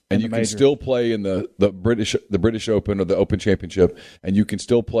and you can still play in the British Open or the Open Championship, and you can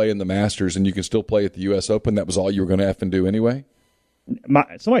still play in the Masters, and you can still play at the U.S. Open, that was all you were going to have and do anyway?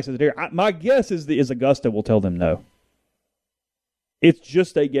 Somebody says it here. My guess is Augusta will tell them no. It's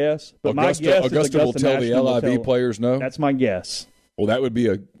just a guess, but my guess is Augusta will tell the LIV players no? That's my guess. Well, that would be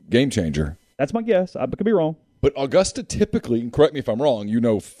a game changer. That's my guess. I could be wrong. But Augusta typically, and correct me if I'm wrong, you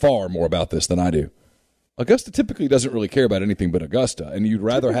know far more about this than I do. Augusta typically doesn't really care about anything but Augusta, and you'd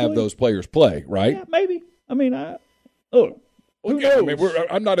rather have those players play, right? Yeah, maybe. I mean, who knows? I mean,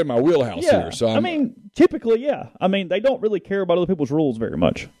 I'm not in my wheelhouse here. So typically, yeah. I mean, they don't really care about other people's rules very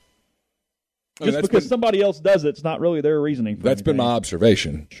much. Just because somebody else does it, it's not really their reasoning for That's anything. been my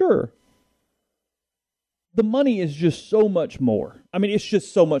observation. Sure. The money is just so much more. I mean, it's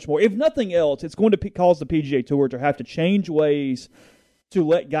just so much more. If nothing else, it's going to cause the PGA Tour to have to change ways to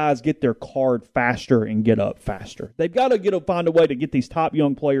let guys get their card faster and get up faster. They've got to find a way to get these top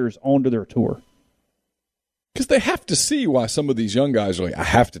young players onto their tour. Because they have to see why some of these young guys are like, I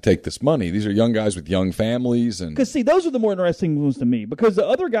have to take this money. These are young guys with young families. Because, see, those are the more interesting ones to me. Because the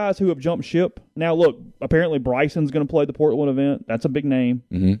other guys who have jumped ship, now, look, apparently Bryson's going to play the Portland event. That's a big name.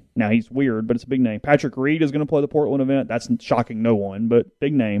 Mm-hmm. Now, he's weird, but it's a big name. Patrick Reed is going to play the Portland event. That's shocking no one, but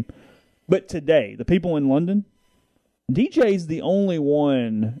big name. But today, the people in London, DJ's the only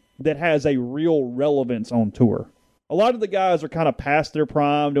one that has a real relevance on tour. A lot of the guys are kind of past their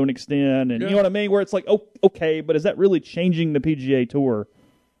prime to an extent, and you know what I mean? Where it's like, oh, okay, but is that really changing the PGA Tour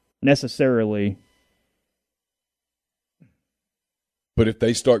necessarily? But if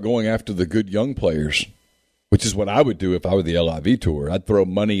they start going after the good young players, which is what I would do if I were the LIV Tour, I'd throw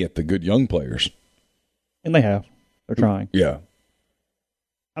money at the good young players. And they have. They're trying. Yeah.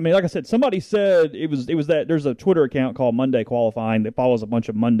 I mean, like I said, somebody said it was that there's a Twitter account called Monday Qualifying that follows a bunch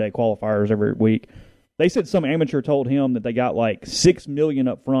of Monday qualifiers every week. They said some amateur told him that they got like $6 million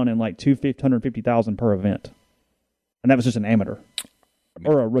up front and like $250,000 per event, and that was just an amateur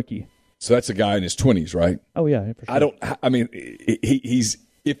or a rookie. So that's a guy in his 20s, right? Oh yeah, for sure. I mean, he's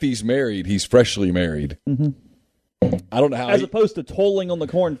if he's married, he's freshly married. Mm-hmm. I don't know how. As opposed to tolling on the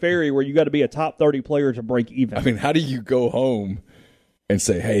Corn Ferry, where you got to be a top 30 player to break even. I mean, how do you go home and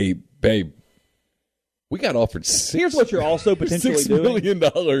say, "Hey, babe, we got offered Here's what you're also potentially doing.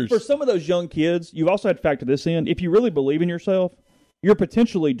 $6 million. For some of those young kids, you've also had to factor this in. If you really believe in yourself, you're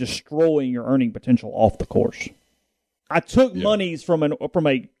potentially destroying your earning potential off the course. I took monies from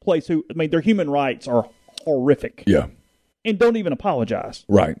a place who, I mean, their human rights are horrific. Yeah. And don't even apologize.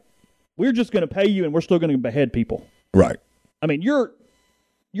 Right. We're just going to pay you, and we're still going to behead people. Right. I mean, you're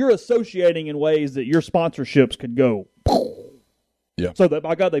associating in ways that your sponsorships could go. Yeah. So that,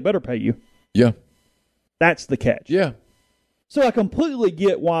 by God, they better pay you. Yeah. That's the catch. Yeah. So I completely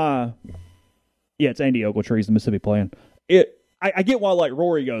get why. Yeah, it's Andy Ogletree's the Mississippi playing. I get why, like,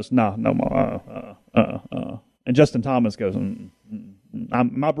 Rory goes, no, and Justin Thomas goes,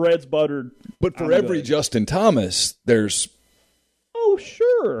 my bread's buttered. But for every Justin Thomas, there's. Oh,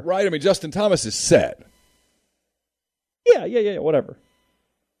 sure. Right? I mean, Justin Thomas is set. Yeah, whatever.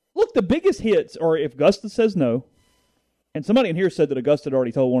 Look, the biggest hits are if Augusta says no. And somebody in here said that Augusta had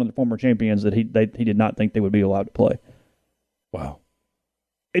already told one of the former champions that he did not think they would be allowed to play. Wow.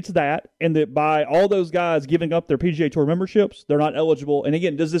 It's that, and that by all those guys giving up their PGA Tour memberships, they're not eligible. And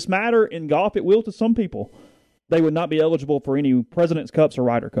again, does this matter in golf? It will to some people. They would not be eligible for any President's Cups or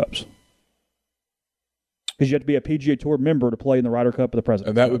Ryder Cups. Because you have to be a PGA Tour member to play in the Ryder Cup or the President's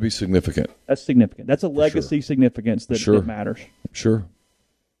And that Cup. would be significant. That's significant. That's a legacy significance that matters. Sure.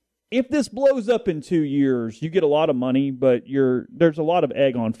 If this blows up in 2 years, you get a lot of money, but there's a lot of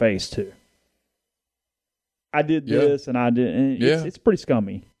egg on face, too. I did this, and I didn't. It's pretty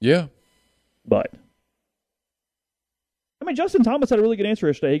scummy. Yeah. But, I mean, Justin Thomas had a really good answer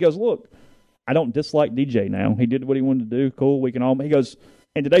yesterday. He goes, look, I don't dislike DJ now. He did what he wanted to do. Cool. We can all. He goes,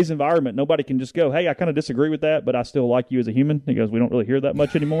 in today's environment, nobody can just go, hey, I kind of disagree with that, but I still like you as a human. He goes, we don't really hear that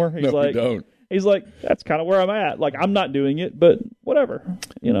much anymore. He's we don't. He's like, that's kind of where I'm at. Like, I'm not doing it, but whatever.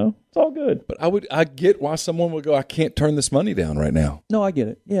 It's all good. But I get why someone would go, I can't turn this money down right now. No, I get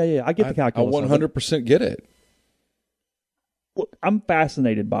it. Yeah. I get the calculus. I 100% get it. Look, I'm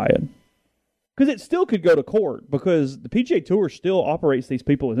fascinated by it. Because it still could go to court because the PGA Tour still operates these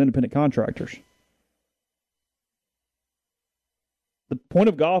people as independent contractors. The point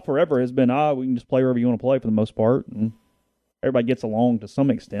of golf forever has been, we can just play wherever you want to play for the most part, and everybody gets along to some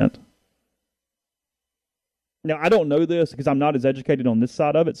extent. Now, I don't know this because I'm not as educated on this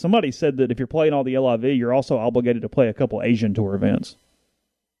side of it. Somebody said that if you're playing all the LIV, you're also obligated to play a couple Asian Tour events.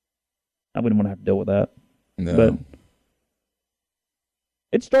 I wouldn't want to have to deal with that. No. But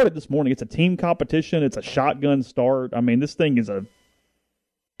it started this morning. It's a team competition. It's a shotgun start. I mean, this thing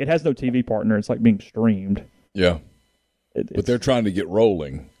it has no TV partner. It's like being streamed. Yeah. But they're trying to get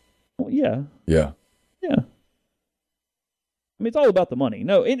rolling. Well, yeah. Yeah. Yeah. I mean, it's all about the money.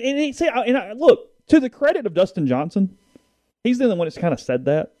 No, look, to the credit of Dustin Johnson, he's the only one that's kind of said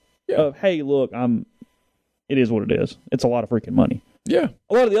that. Yeah. Hey, look, it is what it is. It's a lot of freaking money. Yeah.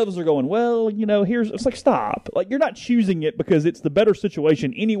 A lot of the others are going, well, it's like, stop. Like, you're not choosing it because it's the better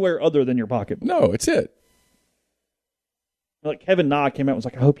situation anywhere other than your pocketbook. No, it's it. Like, Kevin Na came out and was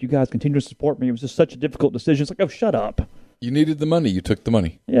like, I hope you guys continue to support me. It was just such a difficult decision. It's like, oh, shut up. You needed the money. You took the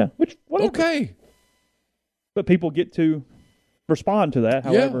money. Yeah. Which, whatever. Okay. But people get to respond to that,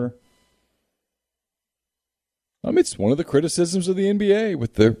 however. I mean, it's one of the criticisms of the NBA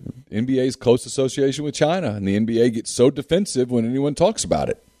with the NBA's close association with China, and the NBA gets so defensive when anyone talks about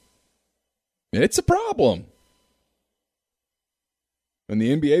it. It's a problem. And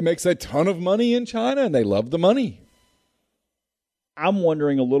the NBA makes a ton of money in China, and they love the money. I'm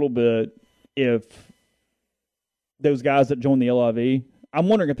wondering a little bit if those guys that join the LIV, I'm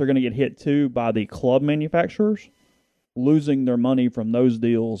wondering if they're going to get hit too by the club manufacturers losing their money from those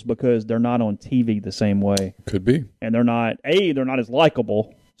deals because they're not on TV the same way. Could be. And they're not as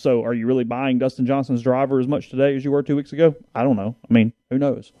likable. So are you really buying Dustin Johnson's driver as much today as you were 2 weeks ago? I don't know. I mean, who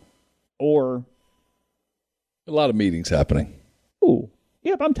knows? Or a lot of meetings happening. Ooh.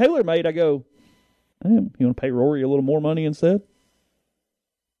 Yeah, if I'm TaylorMade, I go, you want to pay Rory a little more money instead?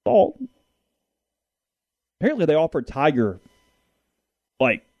 Thought. Apparently they offered Tiger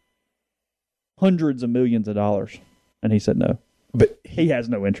like hundreds of millions of dollars. And he said no. But he has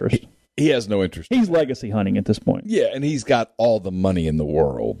no interest. He has no interest. He's legacy hunting at this point. Yeah, and he's got all the money in the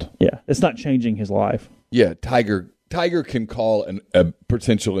world. Yeah, it's not changing his life. Yeah, Tiger can call a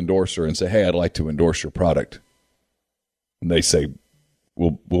potential endorser and say, "Hey, I'd like to endorse your product." And they say,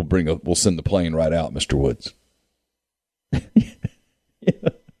 "We'll send the plane right out, Mr. Woods."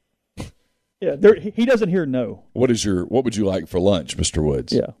 Yeah, he doesn't hear no. What would you like for lunch, Mr.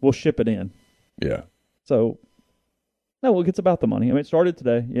 Woods? Yeah, we'll ship it in. Yeah. So, no, look, it's about the money. I mean, it started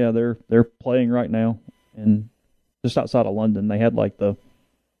today. Yeah, they're playing right now, and just outside of London, they had like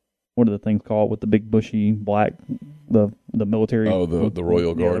what are the things called with the big bushy black, the military? Oh, the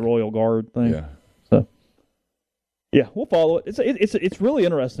Royal Guard. Yeah, the Royal Guard thing. Yeah. So, yeah, we'll follow it. It's really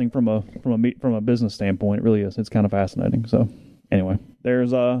interesting from a business standpoint. It really is. It's kind of fascinating. So. Anyway,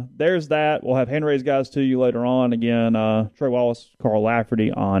 there's that. We'll have hand raised guys to you later on. Again, Trey Wallace, Carl Lafferty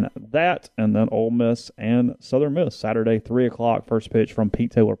on that, and then Ole Miss and Southern Miss Saturday 3:00 first pitch from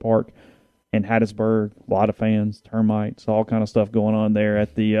Pete Taylor Park in Hattiesburg. A lot of fans, termites, all kind of stuff going on there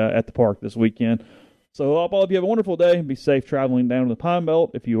at the park this weekend. So I hope all of you have a wonderful day. Be safe traveling down to the Pine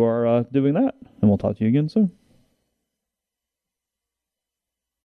Belt if you are doing that, and we'll talk to you again soon.